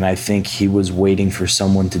 And I think he was waiting for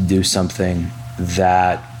someone to do something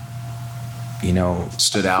that, you know,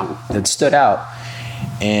 stood out.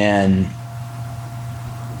 And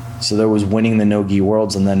so there was winning the no-gi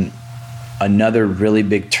worlds, and then another really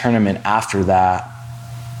big tournament after that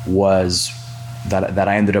was that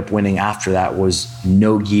I ended up winning after that was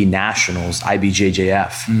no-gi nationals,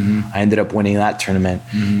 IBJJF. I ended up winning that tournament.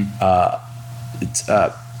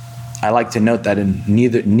 I like to note that in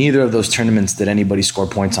neither of those tournaments did anybody score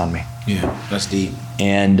points on me. Yeah, that's deep.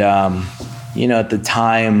 And you know, at the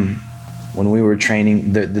time when we were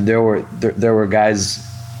training, there were guys,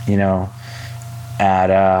 you know, at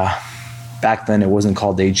back then it wasn't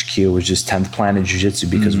called HQ, it was just 10th Planet Jiu-Jitsu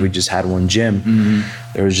because we just had one gym.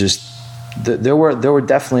 There was just there were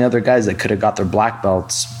definitely other guys that could have got their black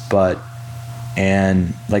belts,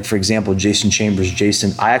 and like, for example, Jason Chambers.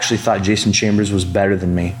 I actually thought Jason Chambers was better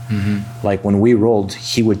than me. Like, when we rolled,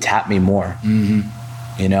 he would tap me more,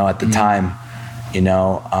 you know, at the time, you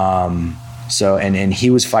know. So, and he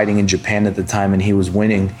was fighting in Japan at the time and he was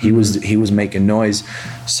winning. He was making noise.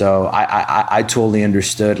 So I totally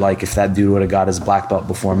understood, like, if that dude would have got his black belt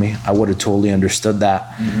before me, I would have totally understood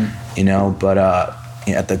that, you know. But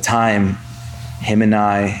at the time, him and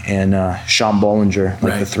I and Sean Bollinger,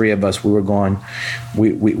 like the three of us, we were going,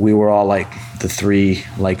 we were all like the three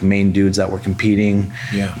like main dudes that were competing.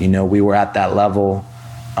 Yeah. You know, we were at that level.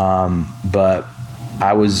 But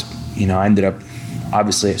I was, you know, I ended up,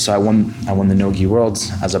 obviously, so I won the no-gi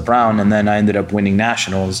worlds as a brown, and then I ended up winning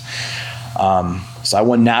nationals. So I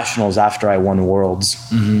won nationals after I won worlds.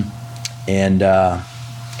 And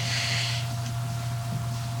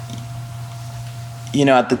you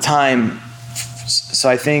know, at the time, so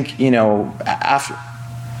I think, you know,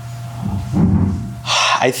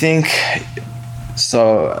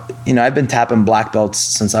 so, you know, I've been tapping black belts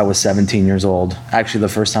since I was 17 years old. Actually, the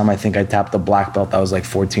first time I think I tapped a black belt, I was like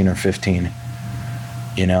 14 or 15.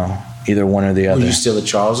 You know, either one or the other. Were you still at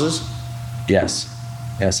Charles's? Yes,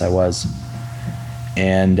 I was.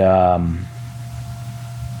 And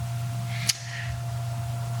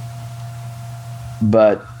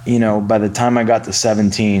but, you know, by the time I got to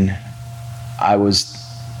 17,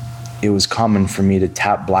 it was common for me to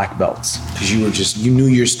tap black belts. Because you knew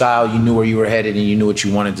your style, you knew where you were headed, and you knew what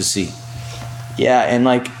you wanted to see. Yeah, and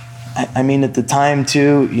like, I mean, at the time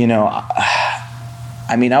too, you know,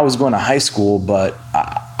 I mean, I was going to high school, but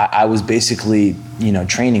I was basically,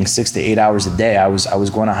 training 6 to 8 hours a day. I was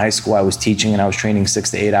going to high school, I was teaching, and I was training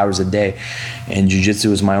 6 to 8 hours a day. And jiu-jitsu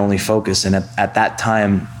was my only focus. And at that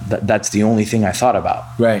time, that's the only thing I thought about.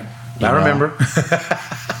 Right. I remember.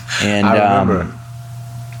 And I remember.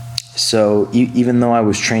 So even though I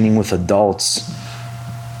was training with adults,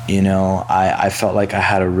 I felt like I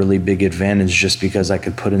had a really big advantage just because I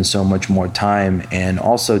could put in so much more time. And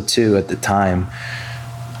also, too, at the time,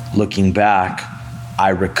 looking back, I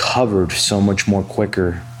recovered so much more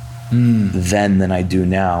quicker then than I do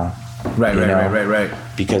now. Right.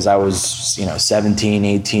 Because I was, 17,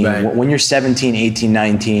 18. Right. When you're 17, 18,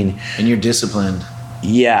 19. And you're disciplined.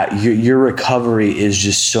 Yeah, your recovery is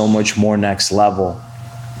just so much more next level,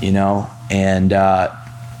 And,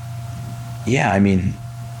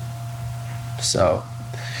 so,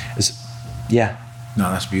 yeah.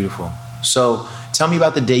 No, that's beautiful. So tell me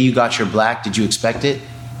about the day you got your black. Did you expect it?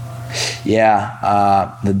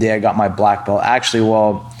 Yeah, the day I got my black belt. Actually,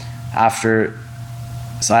 after,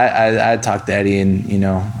 so I talked to Eddie, and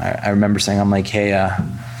I remember saying, I'm like, hey,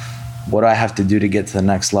 what do I have to do to get to the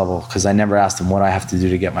next level? Because I never asked him what I have to do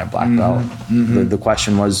to get my black belt. Mm-hmm. The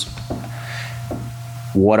question was,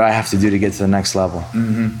 what do I have to do to get to the next level?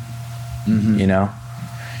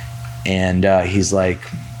 And he's like,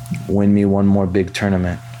 win me one more big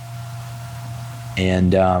tournament.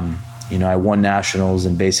 And I won nationals,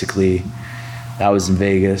 and basically that was in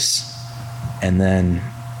Vegas. And then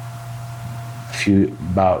I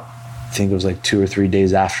think it was like 2 or 3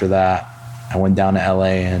 days after that, I went down to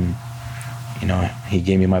LA, and he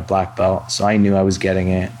gave me my black belt. So I knew I was getting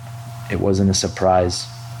it. It wasn't a surprise.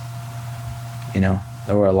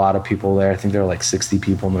 There were a lot of people there. I think there were like 60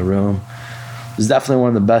 people in the room. It was definitely one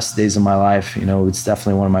of the best days of my life. It's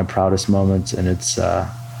definitely one of my proudest moments, and it's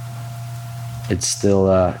still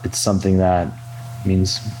it's something that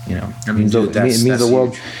means means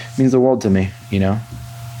the world to me.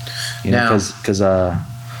 Because I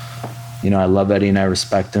love Eddie and I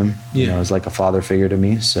respect him. He's like a father figure to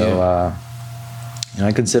me. So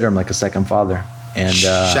I consider him like a second father. And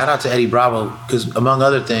shout out to Eddie Bravo, because among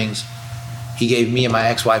other things, he gave me and my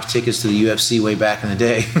ex-wife tickets to the UFC way back in the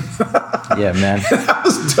day. Yeah, man. That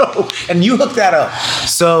was dope. And you hooked that up.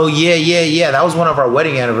 So yeah. That was one of our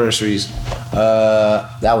wedding anniversaries.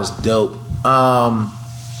 That was dope.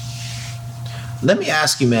 Let me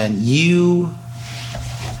ask you, man, you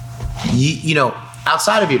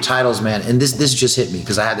outside of your titles, man, and this just hit me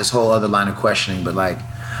because I had this whole other line of questioning, but like,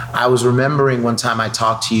 I was remembering one time I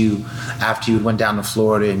talked to you after you went down to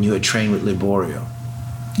Florida and you had trained with Liborio.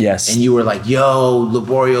 Yes. And you were like, yo,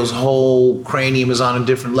 Liborio's whole cranium is on a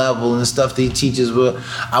different level and the stuff that he teaches. But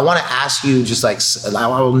I want to ask you, just like, I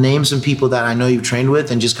will name some people that I know you've trained with,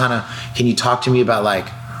 and just kind of, can you talk to me about like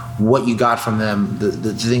what you got from them,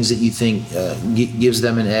 the things that you think gives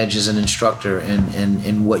them an edge as an instructor,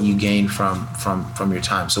 and what you gained from your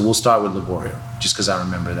time. So we'll start with Liborio, just because I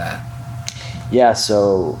remember that. Yeah,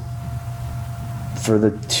 so for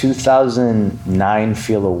the 2009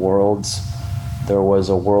 Fila Worlds, there was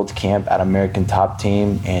a world camp at American Top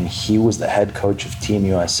Team, and he was the head coach of Team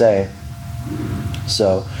USA.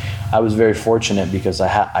 So I was very fortunate because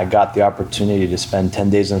I got the opportunity to spend 10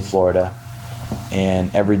 days in Florida, and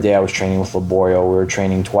every day I was training with Liborio. We were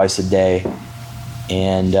training twice a day,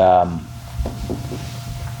 and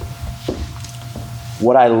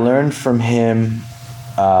what I learned from him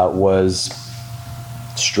was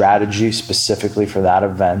strategy specifically for that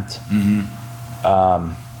event.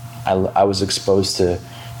 I was exposed to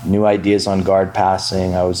new ideas on guard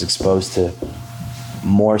passing. I was exposed to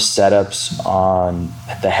more setups on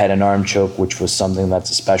the head and arm choke, which was something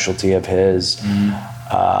that's a specialty of his.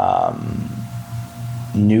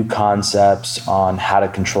 New concepts on how to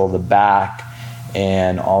control the back,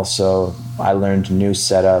 and also I learned new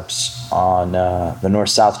setups on the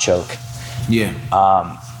north-south choke.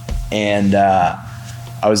 And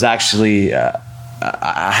I was actually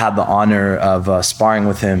I had the honor of sparring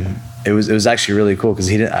with him. It was actually really cool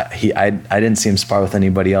because I didn't see him spar with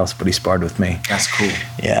anybody else, but he sparred with me. That's cool.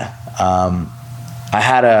 Yeah. I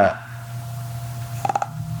had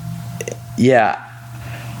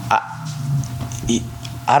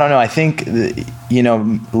I don't know. I think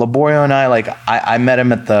Liborio and I met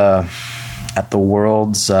him at the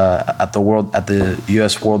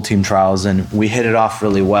U.S. World Team Trials, and we hit it off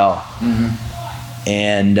really well.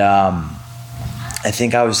 And I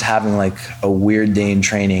think I was having like a weird day in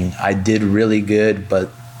training. I did really good,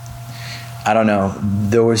 but I don't know.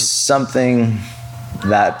 There was something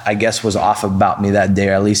that I guess was off about me that day,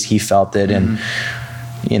 or at least he felt it. And,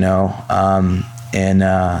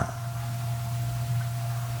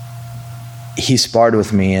 he sparred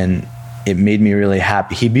with me, and it made me really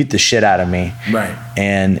happy. He beat the shit out of me. Right.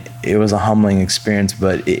 And it was a humbling experience,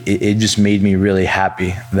 but it just made me really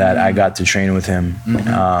happy that I got to train with him.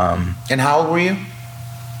 And how old were you?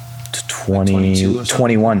 22 or something?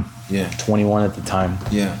 21. Yeah. 21 at the time.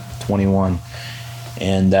 Yeah. 21.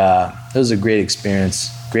 And it was a great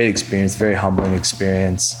experience, very humbling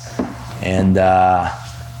experience. And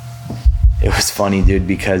it was funny, dude,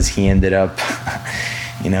 because he ended up,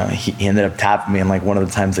 he ended up tapping me. And like one of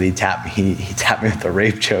the times that he tapped me, he tapped me with a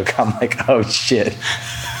rape joke. I'm like, oh shit.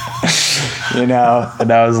 And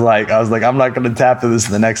I was like, I'm not going to tap to this.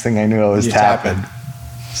 And the next thing I knew, I was tapping.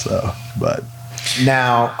 So, but.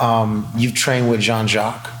 Now, you've trained with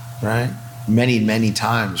Jean-Jacques, right? Many, many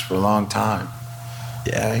times for a long time.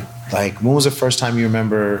 Yeah. Right? Like, when was the first time you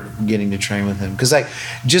remember getting to train with him? Because, like,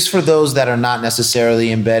 just for those that are not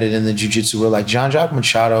necessarily embedded in the jiu-jitsu world, like Jean-Jacques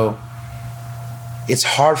Machado, it's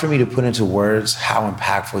hard for me to put into words how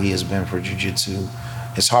impactful he has been for jiu-jitsu.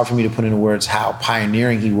 It's hard for me to put into words how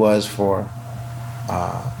pioneering he was for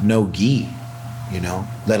no gi,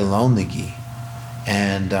 let alone the gi.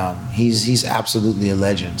 And he's absolutely a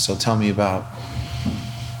legend. So tell me about.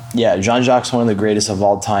 Yeah, Jean-Jacques one of the greatest of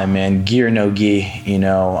all time, man. Gi or no gi, he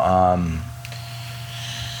won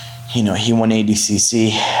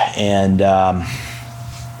ADCC, and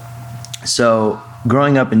so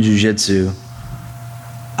growing up in jiu-jitsu,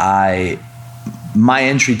 my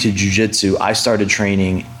entry to jiu-jitsu, I started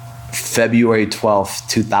training February 12th,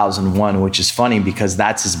 2001, which is funny because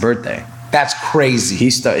that's his birthday. That's crazy.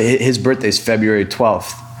 His birthday is February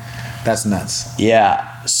 12th. That's nuts. Yeah.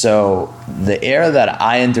 So the era that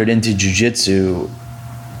I entered into jiu-jitsu,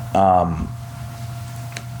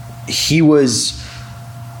 he was,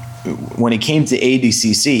 when it came to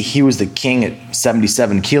ADCC, he was the king at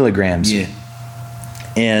 77 kilograms. Yeah.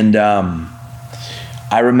 And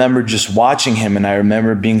I remember just watching him, and I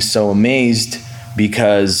remember being so amazed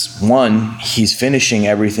because, one, he's finishing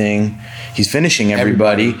everything. He's finishing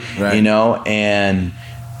everybody, right. And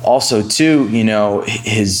also, too,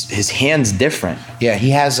 his hand's different. Yeah, he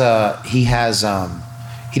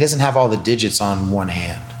doesn't have all the digits on one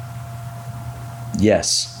hand.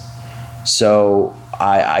 Yes. So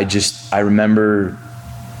I remember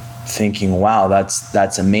thinking, wow,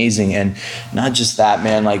 that's amazing. And not just that,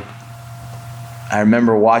 man, like I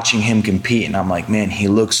remember watching him compete, and I'm like, man, he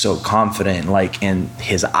looks so confident, like in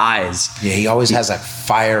his eyes. Yeah, he always has like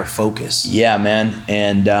fire focus. Yeah, man.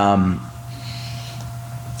 And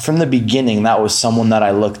from the beginning, that was someone that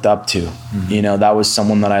I looked up to. Mm-hmm. That was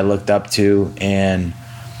someone that I looked up to. And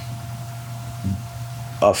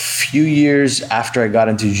a few years after I got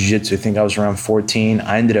into jiu-jitsu, I think I was around 14,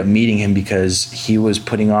 I ended up meeting him because he was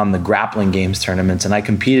putting on the grappling games tournaments, and I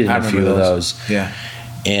competed in a few of those. Yeah.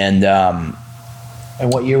 And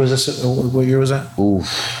what year was this? What year was that?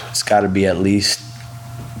 It's got to be at least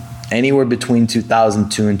anywhere between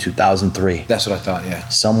 2002 and 2003. That's what I thought, yeah.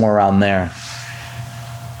 Somewhere around there.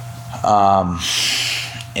 And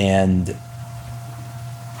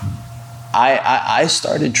I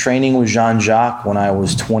started training with Jean-Jacques when I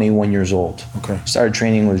was 21 years old. Okay. Started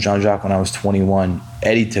training with Jean-Jacques when I was 21.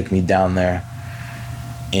 Eddie took me down there.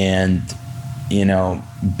 And,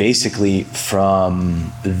 basically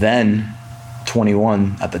from then,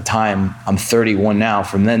 21 at the time, I'm 31 now.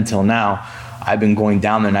 From then till now, I've been going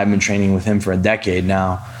down there, and I've been training with him for a decade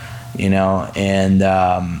now, and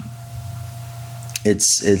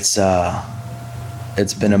it's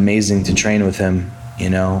been amazing to train with him,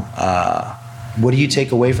 What do you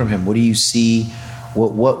take away from him? What do you see?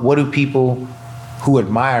 What do people who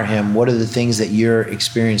admire him, what are the things that you're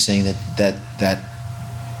experiencing that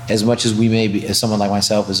as much as we may be, as someone like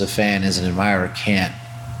myself as a fan, as an admirer, can't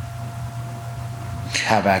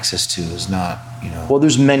have access to, is not, Well,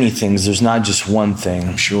 there's many things. There's not just one thing.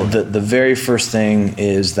 I'm sure. The very first thing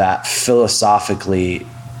is that philosophically,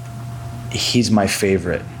 he's my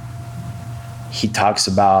favorite. He talks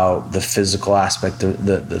about the physical aspect of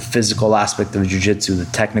the physical aspect of jiu-jitsu, the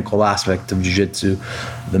technical aspect of jiu-jitsu,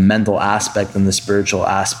 the mental aspect and the spiritual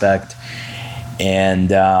aspect.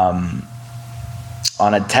 And on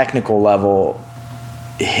a technical level,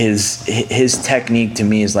 his technique to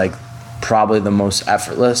me is like probably the most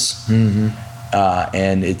effortless. Mm-hmm.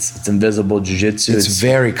 And it's invisible jiu-jitsu. It's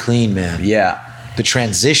very clean, man. Yeah. The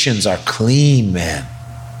transitions are clean, man.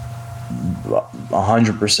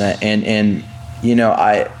 100%. And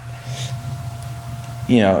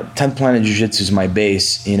 10th Planet Jiu-Jitsu is my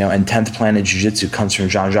base, and 10th Planet Jiu-Jitsu comes from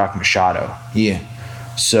Jean-Jacques Machado. Yeah.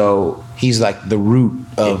 So he's like the root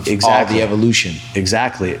of all the evolution.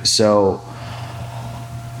 Exactly. So,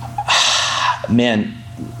 man,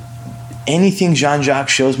 anything Jean-Jacques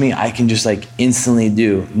shows me, I can just like instantly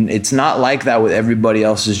do. It's not like that with everybody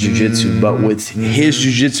else's jiu-jitsu, but with his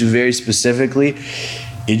jiu-jitsu very specifically,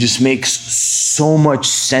 it just makes so much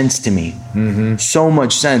sense to me. So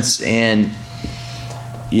much sense. And,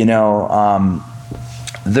 you know,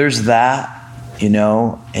 there's that, you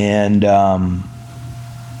know, and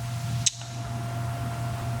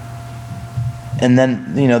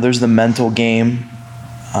then, you know, there's the mental game.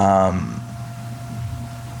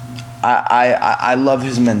 I love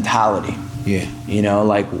his mentality. Yeah. You know,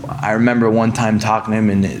 like I remember one time talking to him,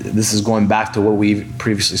 and this is going back to what we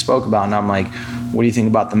previously spoke about, and I'm like, what do you think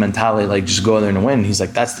about the mentality? Like, just go there and win. He's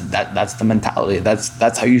like, that's the mentality.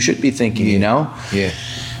 That's how you should be thinking, you know? Yeah.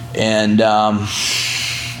 And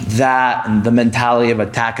that and the mentality of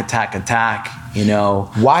attack, you know.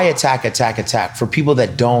 Why attack? For people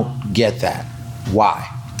that don't get that, why?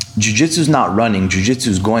 Jiu-jitsu's not running.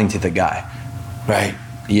 Jiu-jitsu's going to the guy. Right.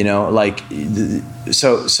 You know, like,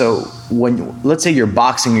 so when, let's say you're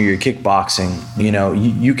boxing or you're kickboxing, you know,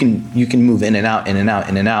 you can move in and out.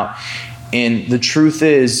 And the truth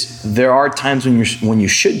is, there are times when you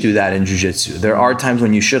should do that in jiu-jitsu. There are times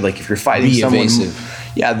when you should, like if you're fighting someone,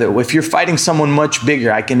 if you're fighting someone much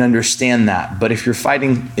bigger, I can understand that. But if you're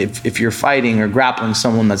fighting, if you're fighting or grappling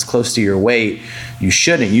someone that's close to your weight, you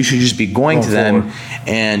shouldn't. You should just be going to them,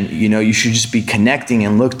 and you know, you should just be connecting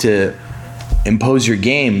and look to impose your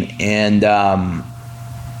game. And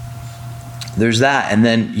there's that. And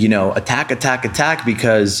then, you know, attack,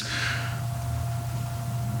 because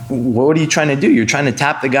what are you trying to do? You're trying to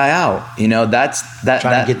tap the guy out. You know, that's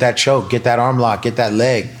Trying to get that choke, get that arm lock, get that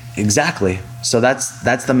leg. Exactly. So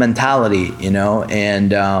that's the mentality, you know.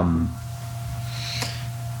 And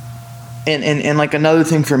like another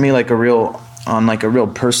thing for me, like a real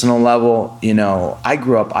personal level, you know, I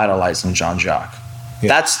grew up idolizing Jean-Jacques. Yeah.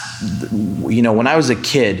 That's, you know, when I was a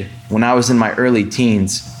kid, when I was in my early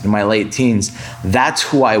teens, in my late teens, that's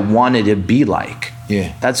who I wanted to be like.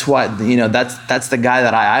 Yeah. That's what, you know, that's the guy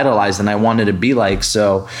that I idolized and I wanted to be like.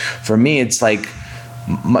 So for me, it's like,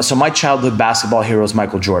 so my childhood basketball hero is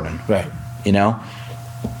Michael Jordan. Right. You know,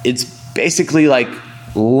 it's basically like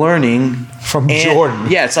learning from Jordan.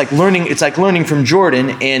 Yeah, it's like learning from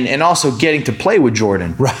Jordan and also getting to play with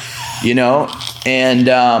Jordan. Right. You know, and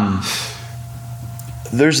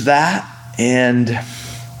there's that. And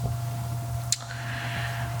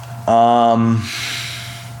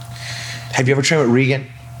have you ever trained with Regan?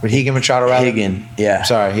 With Higan Machado, rather? Higan, yeah.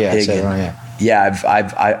 Sorry, yeah, Higan. I said it wrong, yeah.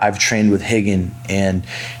 Yeah, I've trained with Higan, and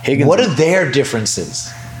Higan. What are their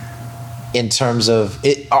differences in terms of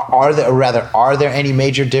it? Are there any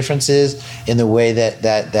major differences in the way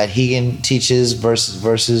that Higan teaches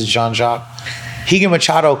versus Jean-Jacques? Higan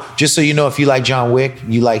Machado, just so you know, if you like John Wick,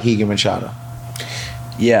 you like Higan Machado.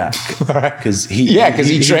 Yeah, because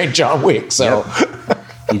he trained John Wick, so. Yep.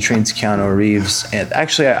 He trains Keanu Reeves, and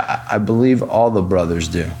actually, I believe all the brothers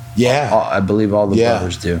do. Yeah, I believe all the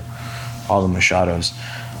brothers do. All the Machados.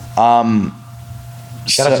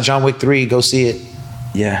 Shout out to John Wick 3. Go see it.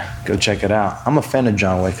 Yeah, go check it out. I'm a fan of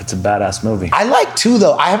John Wick. It's a badass movie. I like 2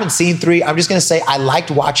 though. I haven't seen 3. I'm just gonna say I liked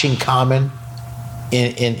watching Common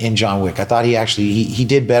in John Wick. I thought he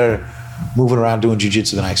did better moving around doing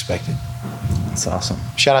jiu-jitsu than I expected. That's awesome.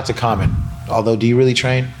 Shout out to Common. Although, do you really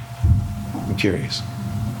train? I'm curious.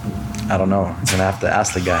 I don't know. I'm gonna have to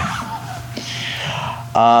ask the guy.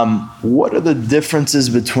 What are the differences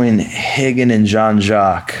between Higan and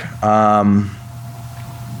Jean-Jacques?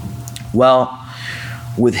 Well,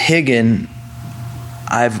 with Higan,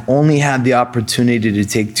 I've only had the opportunity to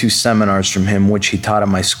take 2 seminars from him, which he taught at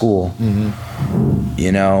my school. Mm-hmm.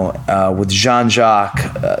 You know, with Jean-Jacques,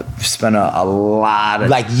 spent a lot of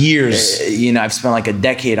like years. You know, I've spent like a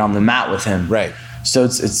decade on the mat with him. Right. So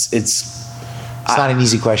it's not an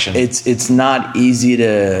easy question. It's not easy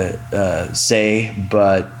to say,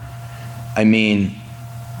 but I mean,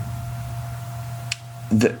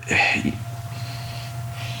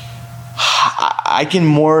 I can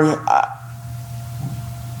more.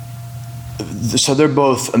 So they're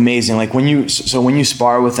both amazing. Like when you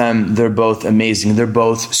spar with them, they're both amazing. They're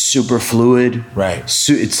both super fluid. Right.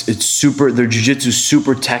 It's super. Their jiu-jitsu is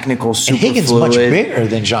super technical, super and Higan's fluid. much bigger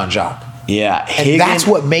than Jean-Jacques. Yeah, and that's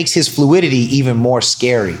what makes his fluidity even more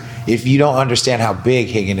scary. If you don't understand how big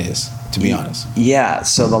Higan is, to be honest. Yeah.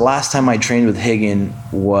 So the last time I trained with Higan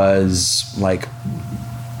was like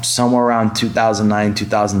somewhere around 2009,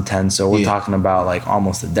 2010. So we're talking about like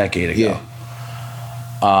almost a decade ago.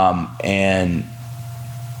 Yeah. And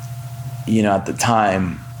you know, at the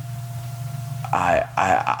time,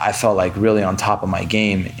 I felt like really on top of my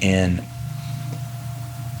game, and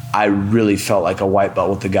I really felt like a white belt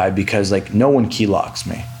with the guy because like no one key locks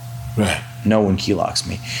me. Right. No one key locks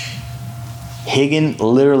me. Hagen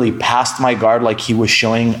literally passed my guard like he was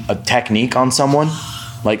showing a technique on someone.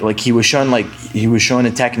 Like he was showing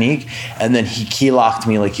a technique, and then he key locked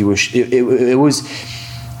me like he was.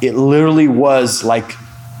 It literally was like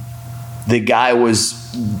the guy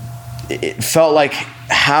was. It felt like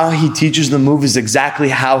how he teaches the move is exactly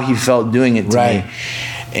how he felt doing it to me,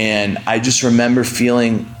 and I just remember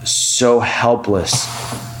feeling so helpless.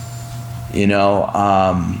 You know,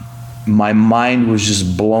 my mind was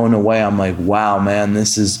just blown away. I'm like, wow, man,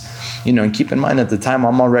 this is. You know, and keep in mind at the time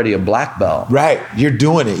I'm already a black belt. Right, you're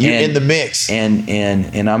doing it. You're in the mix.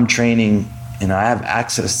 And I'm training, and I have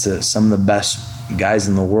access to some of the best guys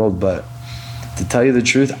in the world. But to tell you the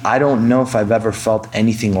truth, I don't know if I've ever felt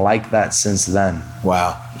anything like that since then.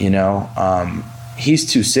 Wow. You know, he's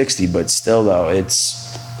 260, but still though, it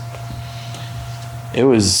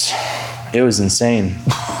was insane.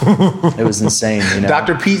 It was insane. You know?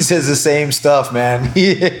 Dr. Pete says the same stuff, man.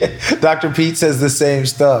 Dr. Pete says the same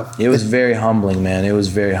stuff. It was very humbling, man. It was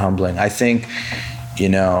very humbling. I think, you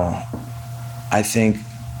know, a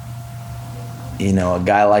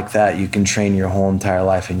guy like that, you can train your whole entire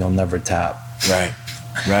life and you'll never tap. Right.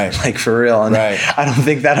 Right. Like for real. And right. I don't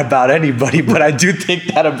think that about anybody, but I do think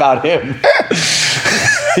that about him.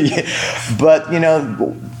 Yeah. But, you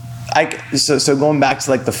know, so going back to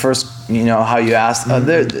like the first, you know, how you asked,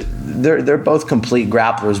 they're both complete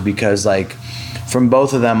grapplers because like from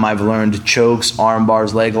both of them I've learned chokes, arm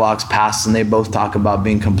bars, leg locks, passes, and they both talk about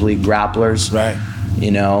being complete grapplers. Right.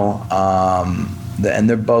 You know, and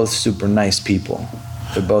they're both super nice people.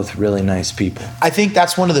 They're both really nice people. I think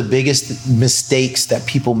that's one of the biggest mistakes that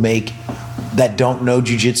people make that don't know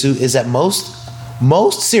jiu-jitsu is that most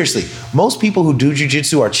people who do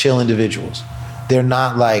jiu-jitsu are chill individuals. They're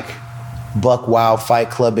not like buck wild fight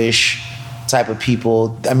club-ish type of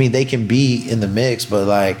people. I mean, they can be in the mix, but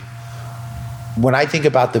like when I think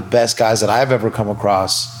about the best guys that I've ever come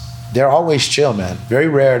across, they're always chill, man. Very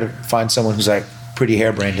rare to find someone who's like pretty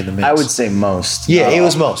harebrained in the mix. I would say most. Yeah, it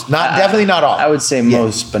was most. Definitely not all. I would say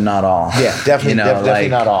most, but not all. Yeah, definitely, you know, definitely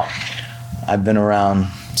like, not all. I've been around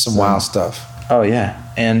some wild stuff. Oh yeah,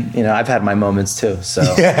 and you know I've had my moments too. So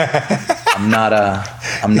I'm not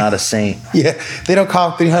a saint. Yeah, they don't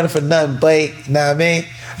call 300 for nothing, but know what I mean.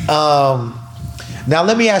 Now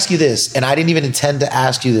let me ask you this, and I didn't even intend to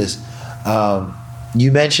ask you this.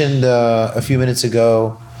 You mentioned a few minutes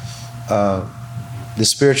ago the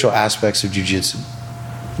spiritual aspects of jiu-jitsu.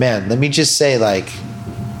 Man, let me just say, like,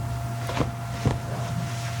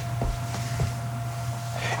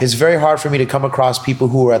 it's very hard for me to come across people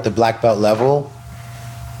who are at the black belt level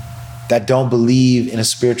that don't believe in a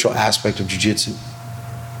spiritual aspect of jiu-jitsu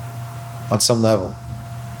on some level.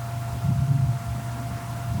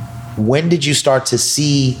 When did you start to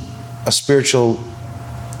see a spiritual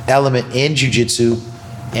element in jiu-jitsu?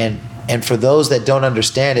 And for those that don't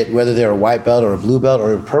understand it, whether they're a white belt or a blue belt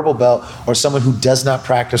or a purple belt or someone who does not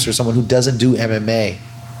practice or someone who doesn't do MMA,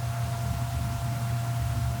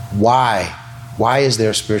 why is there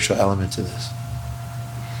a spiritual element to this?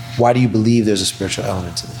 Why do you believe there's a spiritual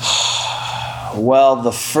element to this? Well,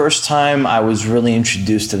 the first time I was really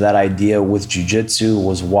introduced to that idea with jiu-jitsu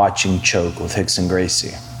was watching Choke with Rickson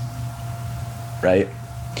Gracie. Right?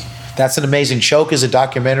 That's an amazing. Choke is a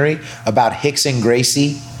documentary about Rickson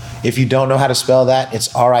Gracie. If you don't know how to spell that, it's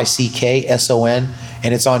Rickson,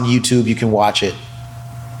 and it's on YouTube. You can watch it.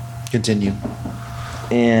 Continue.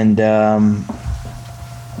 And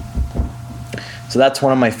so that's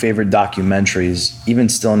one of my favorite documentaries. Even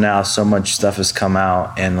still now, so much stuff has come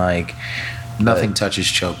out, and like nothing touches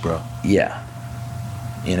Choke, bro. Yeah,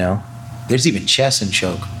 you know, there's even chess in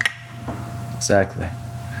Choke. Exactly.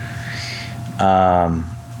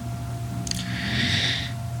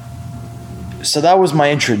 So that was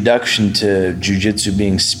my introduction to jiu-jitsu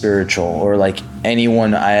being spiritual, or like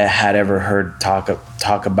anyone I had ever heard talk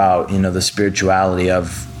about, you know, the spirituality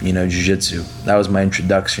of, you know, jiu-jitsu. That was my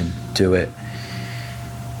introduction to it.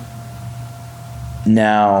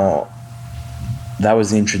 Now, that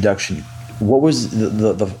was the introduction. What was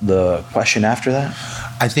the question after that?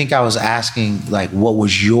 I think I was asking, like, what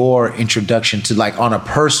was your introduction to, like, on a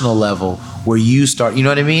personal level, where you start, you know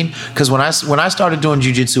what I mean? Because when I started doing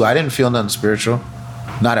jiu-jitsu, I didn't feel nothing spiritual.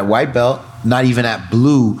 Not at white belt, not even at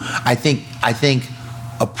blue. I think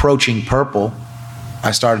approaching purple,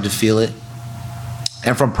 I started to feel it.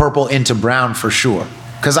 And from purple into brown for sure.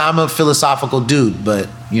 Because I'm a philosophical dude, but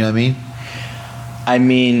you know what I mean? I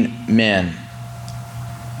mean, man,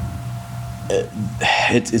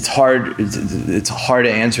 it's hard. It's hard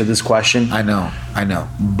to answer this question. I know.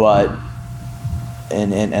 But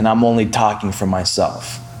and I'm only talking for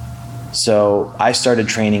myself. So I started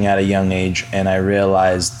training at a young age, and I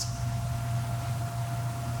realized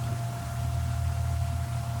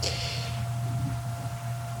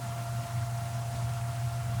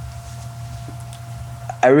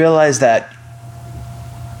that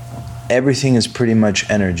everything is pretty much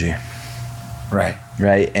energy. Right.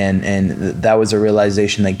 Right. And that was a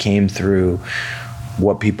realization that came through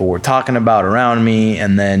what people were talking about around me,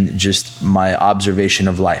 and then just my observation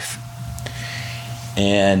of life.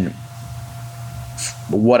 And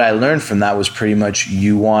what I learned from that was pretty much,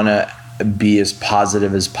 you want to be as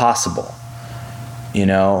positive as possible, you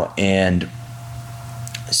know? And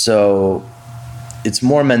so it's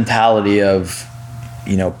more mentality of,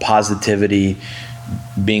 you know, positivity,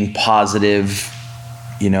 being positive,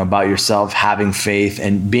 you know, about yourself, having faith,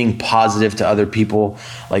 and being positive to other people.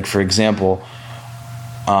 Like, for example,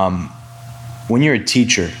 when you're a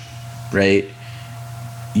teacher, right,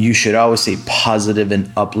 you should always say positive and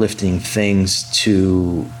uplifting things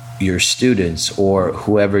to your students or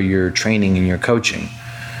whoever you're training and you're coaching.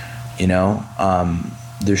 You know,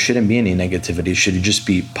 there shouldn't be any negativity. It should just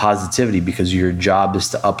be positivity, because your job is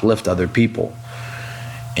to uplift other people.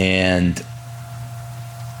 And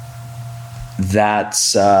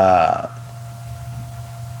that's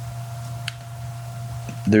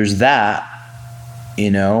there's that, you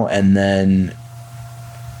know, and then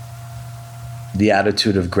the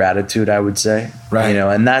attitude of gratitude, I would say. Right. You know,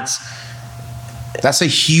 and that's a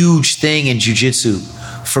huge thing in jiu-jitsu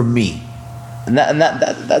for me. And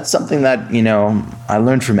that's something that, you know, I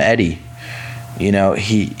learned from Eddie. You know,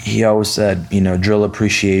 he always said, you know, drill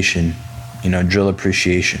appreciation, you know, drill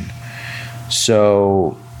appreciation.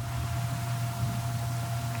 So,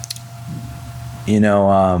 you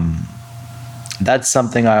know, that's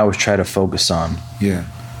something I always try to focus on. Yeah.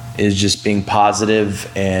 Is just being positive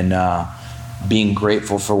and being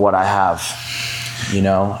grateful for what I have, you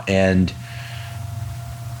know. And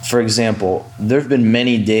for example, there have been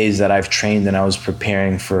many days that I've trained and I was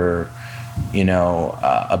preparing for, you know,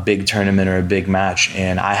 a big tournament or a big match,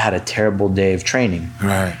 and I had a terrible day of training.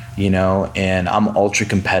 Right. You know, and I'm ultra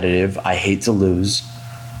competitive. I hate to lose.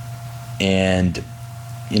 And,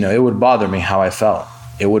 you know, it would bother me how I felt.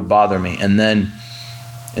 It would bother me. And then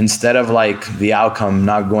instead of like the outcome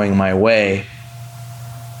not going my way,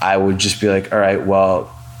 I would just be like, all right,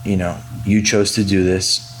 well, you know, you chose to do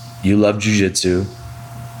this. You love jiu-jitsu.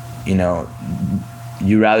 You know,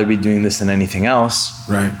 you'd rather be doing this than anything else.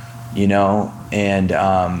 Right. You know, and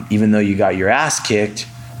even though you got your ass kicked,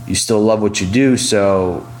 you still love what you do.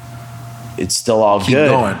 So it's still all Keep good.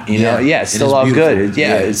 going. You know, yeah, it's still all good.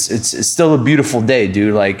 Yeah, it's still a beautiful day,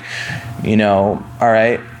 dude. Like, you know, all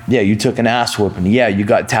right, yeah, you took an ass whooping. Yeah, you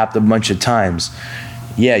got tapped a bunch of times.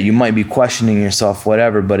 Yeah, you might be questioning yourself,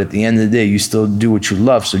 whatever, but at the end of the day, you still do what you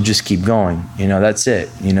love, so just keep going. You know, that's it.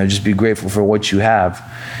 You know, just be grateful for what you have.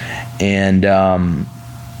 And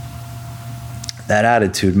that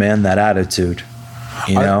attitude, man, that attitude,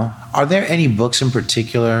 you know? Are there any books in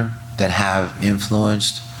particular that have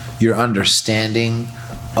influenced your understanding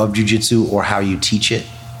of jiu-jitsu or how you teach it?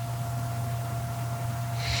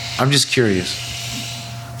 I'm just curious.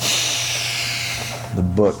 The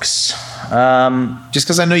books. Just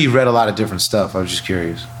because I know you've read a lot of different stuff, I was just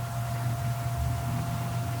curious.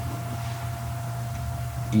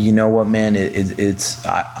 You know what, man?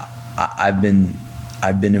 I've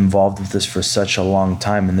been involved with this for such a long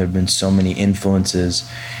time, and there have been so many influences.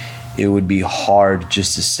 It would be hard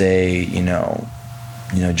just to say, you know,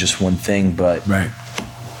 just one thing, but right.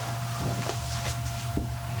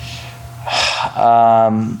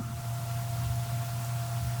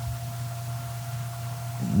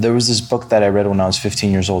 There was this book that I read when I was 15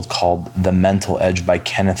 years old called The Mental Edge by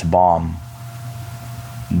Kenneth Baum.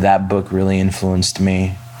 That book really influenced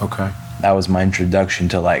me. Okay. That was my introduction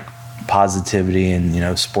to like positivity and, you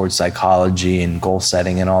know, sports psychology and goal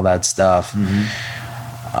setting and all that stuff.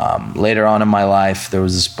 Mm-hmm. Later on in my life, there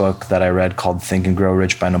was this book that I read called Think and Grow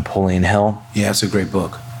Rich by Napoleon Hill. Yeah, it's a great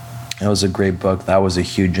book. It was a great book. That was a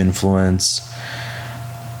huge influence.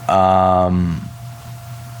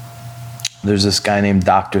 There's this guy named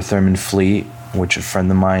Dr. Thurman Fleet, which a friend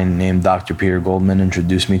of mine named Dr. Peter Goldman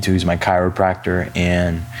introduced me to. He's my chiropractor,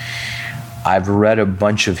 and I've read a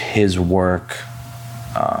bunch of his work.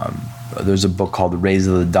 There's a book called Raise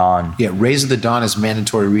of the Dawn. Yeah, Raise of the Dawn is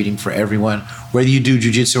mandatory reading for everyone. Whether you do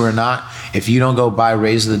jiu-jitsu or not, if you don't go buy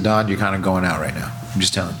Raise of the Dawn, you're kind of going out right now. I'm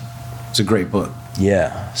just telling you. It's a great book.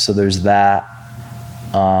 Yeah, so there's that.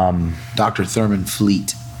 Dr. Thurman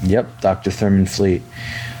Fleet. Yep, Dr. Thurman Fleet.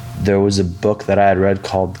 There was a book that I had read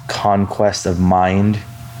called Conquest of Mind.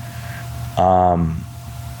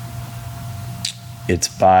 It's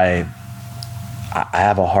by I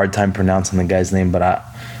have a hard time pronouncing the guy's name, but I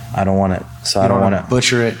don't want it. So I don't want to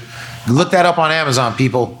butcher it. Look that up on Amazon,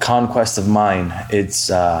 people. Conquest of Mind. It's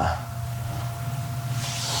there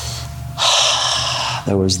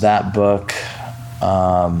was that book.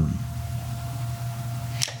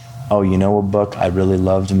 Oh, you know what book I really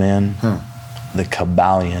loved, man? The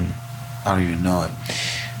Kabbalion. I don't even know it.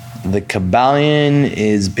 The Kabbalion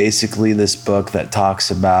is basically this book that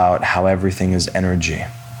talks about how everything is energy.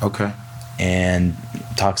 Okay. And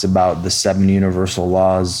talks about the 7 universal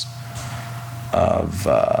laws of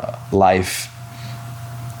life.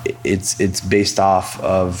 It's based off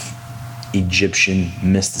of Egyptian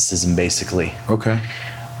mysticism, basically. Okay.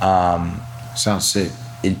 Sounds sick.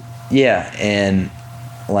 Yeah, and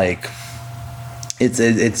like it's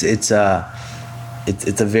a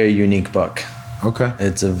very unique book. Okay.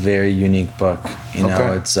 It's a very unique book. You know,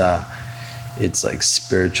 Okay. it's like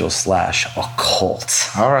spiritual / occult.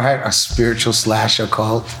 All right, a spiritual /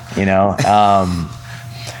 occult. You know,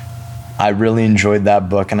 I really enjoyed that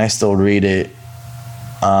book, and I still read it.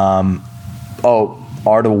 Art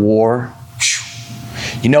of War.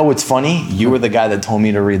 You know what's funny? You were the guy that told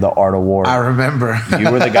me to read The Art of War. I remember.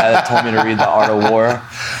 You were the guy that told me to read The Art of War.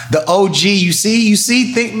 The OG, you see,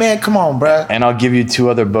 think, man, come on, bruh. And I'll give you 2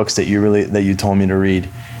 other books that you told me to read.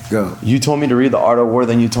 Go. You told me to read The Art of War,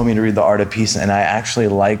 then you told me to read The Art of Peace, and I actually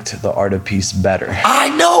liked The Art of Peace better.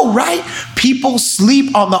 I know, right? People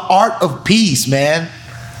sleep on The Art of Peace, man.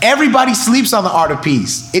 Everybody sleeps on The Art of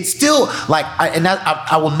Peace. It's still like,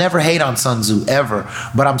 I will never hate on Sun Tzu ever,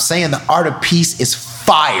 but I'm saying The Art of Peace is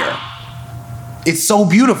fire. It's so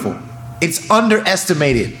beautiful. It's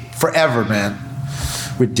underestimated forever, man.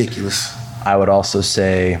 Ridiculous. I would also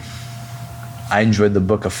say I enjoyed the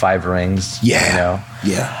Book of 5 Rings. Yeah. You know?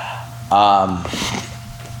 Yeah.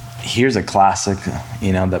 Here's a classic,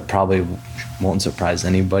 you know, that probably won't surprise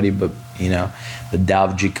anybody, but, you know, the Tao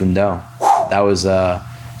of Jeet Kune Do. That was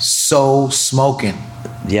so smoking.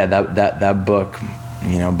 Yeah, that book,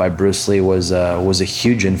 you know, by Bruce Lee was a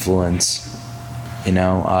huge influence. You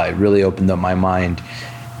know, it really opened up my mind.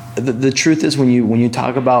 The truth is, when you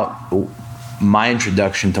talk about my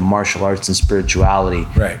introduction to martial arts and spirituality,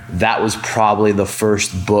 right, that was probably the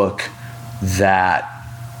first book that,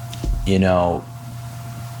 you know,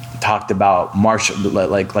 talked about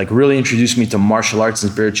like really introduced me to martial arts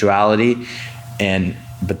and spirituality,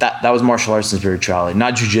 but that was martial arts and spirituality,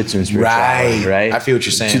 not jujitsu and spirituality, right? I feel what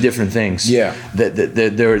you're saying. 2 different things. Yeah.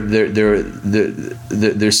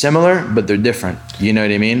 They're similar, but they're different. You know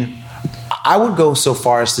what I mean? I would go so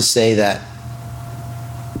far as to say that,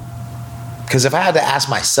 because if I had to ask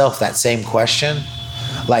myself that same question,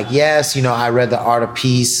 like, yes, you know, I read The Art of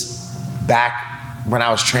Peace back when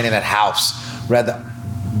I was training at House, read the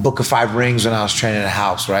Book of 5 Rings when I was training at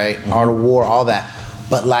House, right? Mm-hmm. Art of War, all that.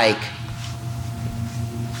 But like,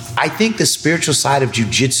 I think the spiritual side of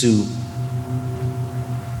jiu-jitsu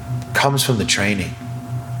comes from the training.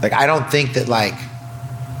 Like, I don't think that like,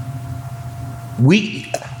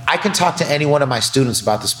 I can talk to any one of my students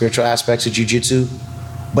about the spiritual aspects of jiu-jitsu,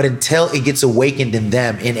 but until it gets awakened in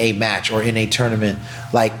them in a match or in a tournament,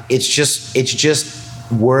 like it's just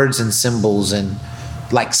words and symbols and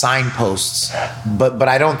like signposts. But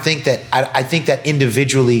I don't think that, I think that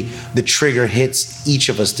individually the trigger hits each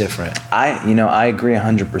of us different. I agree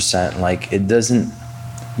 100%. Like, it doesn't,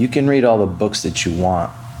 you can read all the books that you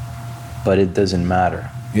want, but it doesn't matter.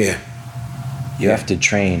 Yeah. You have to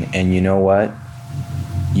train, and you know what?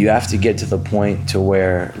 You have to get to the point to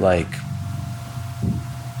where like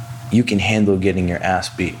you can handle getting your ass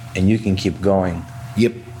beat and you can keep going.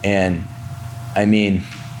 Yep. And I mean,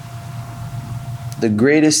 the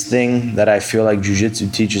greatest thing that I feel like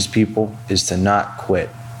jiu-jitsu teaches people is to not quit.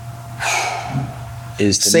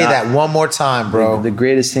 Say that one more time, bro. The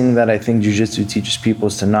greatest thing that I think jiu-jitsu teaches people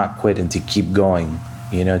is to not quit and to keep going,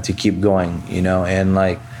 you know,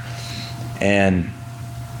 and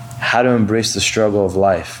how to embrace the struggle of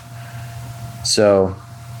life. So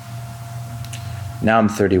now I'm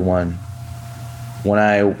 31. When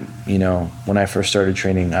I first started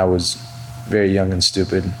training, I was very young and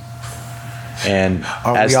stupid. And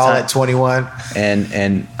are we all at 21?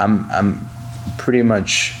 And I'm pretty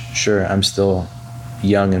much sure I'm still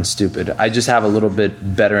young and stupid. I just have a little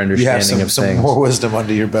bit better understanding of things. Some more wisdom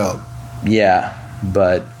under your belt. Yeah,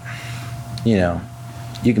 but you know,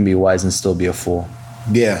 you can be wise and still be a fool.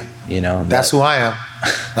 Yeah. You know, that's who I am.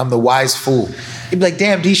 I'm the wise fool. You'd be like,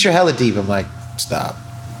 damn, D, you're hella deep. I'm like, stop.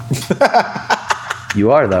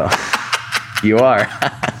 You are, though. You are.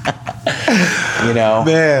 You know,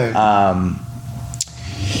 man.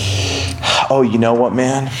 Oh, you know what,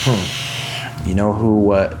 man? You know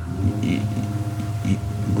who?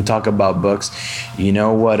 we talk about books. You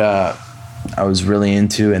know what I was really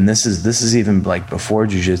into, and this is even like before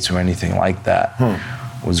jiu-jitsu or anything like that,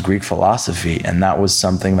 was Greek philosophy, and that was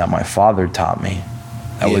something that my father taught me.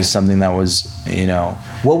 That was something that was, you know.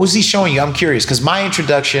 What was he showing you? I'm curious, because my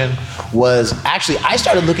introduction was actually, I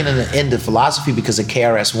started looking into philosophy because of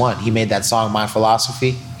KRS-One. He made that song, My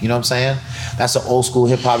Philosophy. You know what I'm saying? That's an old school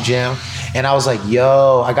hip hop jam. And I was like,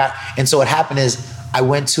 yo, and so what happened is I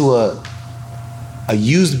went to a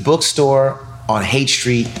used bookstore on Haight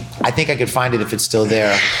Street. I think I could find it if it's still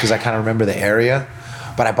there, because I kind of remember the area.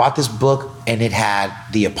 But I bought this book, and it had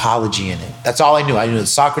the Apology in it. That's all I knew. I knew that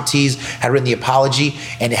Socrates had written the Apology,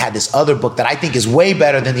 and it had this other book that I think is way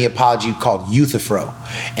better than the Apology called Euthyphro.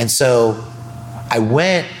 And so I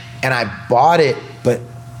went and I bought it, but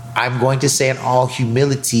I'm going to say in all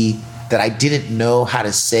humility that I didn't know how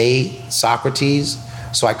to say Socrates,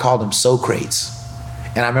 so I called him Socrates.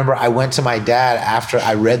 And I remember I went to my dad after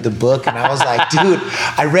I read the book, and I was like, dude,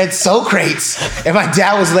 I read Socrates. And my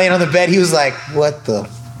dad was laying on the bed. He was like, what? You know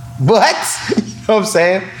what I'm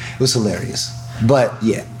saying? It was hilarious. But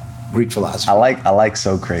yeah, Greek philosophy. I like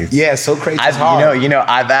Socrates. Yeah, Socrates is hard. You know,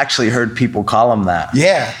 I've actually heard people call him that.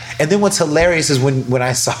 Yeah. And then what's hilarious is when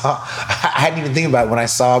I saw, I hadn't even think about it, when I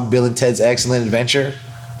saw Bill and Ted's Excellent Adventure,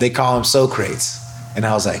 they call him Socrates. And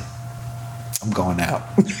I was like, I'm going out.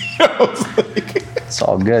 It's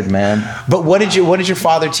all good, man. But what did your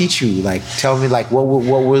father teach you? Like, tell me, like, what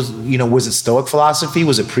was, you know, was it Stoic philosophy?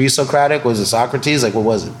 Was it pre-Socratic? Was it Socrates? Like, what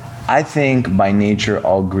was it? I think by nature,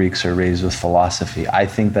 all Greeks are raised with philosophy. I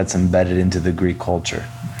think that's embedded into the Greek culture.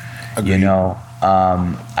 Agreed. You know,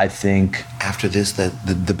 I think after this,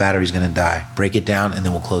 the battery's gonna die. Break it down, and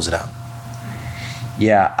then we'll close it out.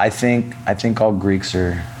 Yeah, I think all Greeks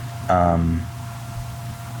are.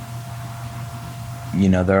 You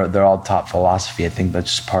know, they're all taught philosophy. I think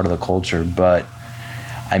that's just part of the culture. But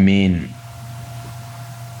I mean,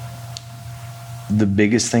 the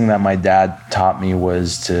biggest thing that my dad taught me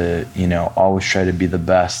was to, you know, always try to be the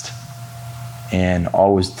best, and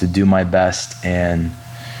always to do my best, and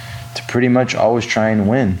to pretty much always try and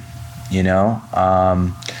win, you know.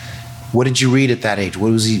 What did you read at that age?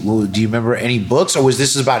 Do you remember any books, or was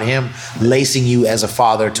this about him lacing you as a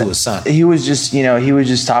father to a son? He was just, you know, he would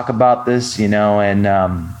just talk about this, you know, and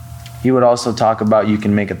he would also talk about you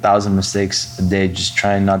can make 1,000 mistakes a day, just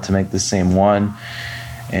trying not to make the same one.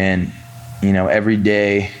 And, you know, every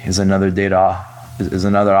day is another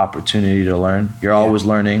another opportunity to learn. You're always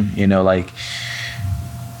learning, you know, like,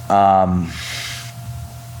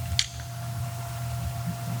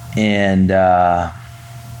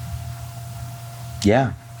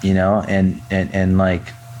 yeah, you know, and like,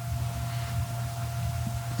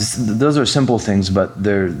 those are simple things, but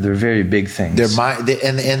they're very big things. They're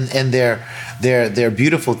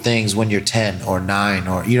beautiful things when you're 10 or 9,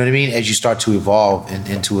 or, you know what I mean, as you start to evolve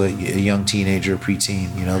into a young teenager,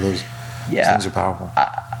 preteen. You know, those things are powerful.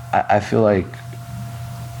 I feel like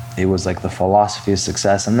it was like the philosophy of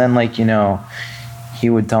success, and then, like, you know,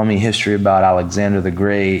 he would tell me history about Alexander the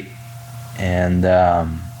Great and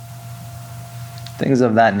things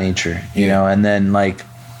of that nature, you know. And then, like,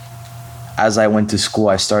 as I went to school,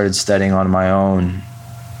 I started studying on my own,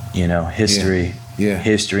 you know, history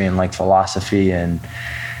and like philosophy, and,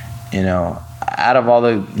 you know, out of all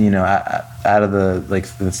the, you know, out of the, like,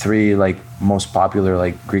 the 3 like most popular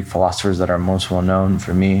like Greek philosophers that are most well known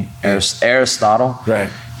for me, Aristotle,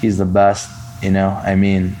 right? He's the best, you know. I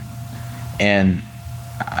mean, and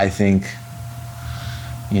I think,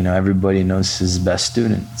 you know, everybody knows his best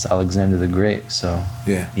student. It's Alexander the Great. So,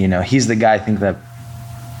 you know, he's the guy I think that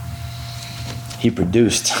he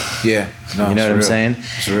produced. Yeah. No, you know what I'm saying?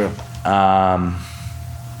 It's real.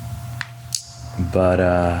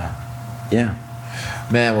 Yeah.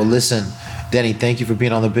 Man, well, listen, Denny, thank you for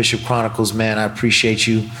being on the Bishop Chronicles, man. I appreciate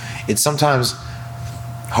you. It's sometimes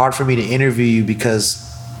hard for me to interview you because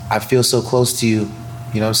I feel so close to you,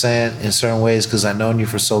 you know what I'm saying, in certain ways, because I've known you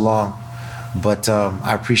for so long. But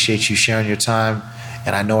I appreciate you sharing your time,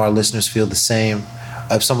 and I know our listeners feel the same.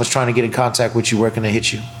 If someone's trying to get in contact with you, where can they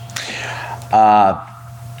hit you?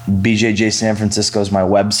 BJJ San Francisco is my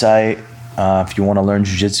website. If you want to learn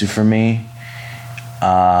jiu-jitsu from me.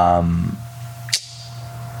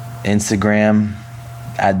 Instagram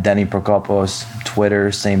at Denny Prokopos.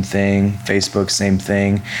 Twitter, same thing. Facebook, same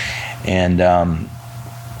thing. And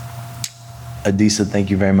Adisa, thank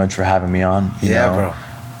you very much for having me on. You know, bro.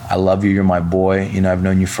 I love you. You're my boy. You know, I've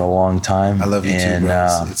known you for a long time. I love you too,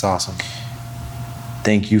 bro. It's awesome.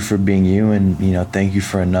 Thank you for being you, and, you know, thank you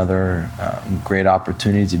for another great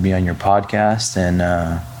opportunity to be on your podcast and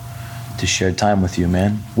to share time with you,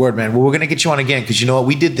 man. Word, man. Well, we're gonna get you on again because, you know what,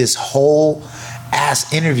 we did this whole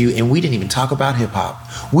ass interview, and we didn't even talk about hip hop.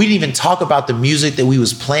 We didn't even talk about the music that we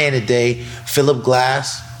was playing today, Philip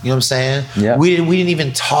Glass. You know what I'm saying? Yeah. We didn't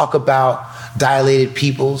even talk about Dilated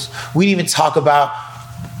Peoples. We didn't even talk about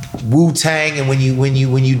Wu-Tang, and when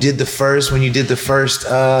you did the first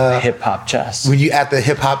Hip hop chess. when you at the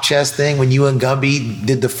hip hop chess thing, when you and Gumby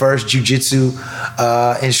did the first jujitsu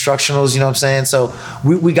instructionals, you know what I'm saying? So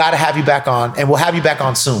we got to have you back on, and we'll have you back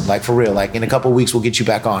on soon, like for real. Like in a couple of weeks, we'll get you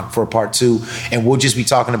back on for a part 2, and we'll just be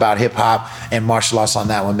talking about hip hop and martial arts on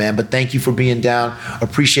that one, man. But thank you for being down.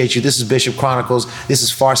 Appreciate you. This is Bishop Chronicles. This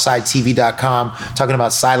is FarsideTV.com, talking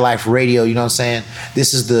about Side Life Radio. You know what I'm saying?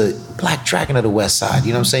 This is the Black Dragon of the West Side.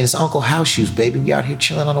 You know what I'm saying? It's Uncle House Shoes, baby. We out here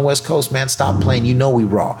chilling on the West Coast, man. Stop playing. You know we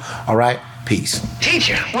raw. All right? Peace.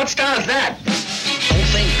 Teacher, what style is that? Don't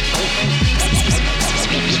think.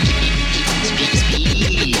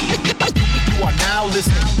 You are now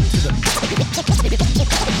listening to the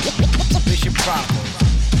Bishop Chronicles.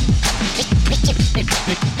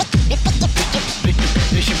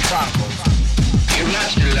 Bishop Chronicles. You're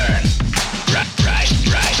nuts to learn.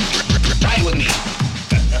 Try with me.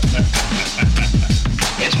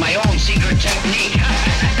 It's my own secret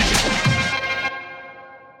technique.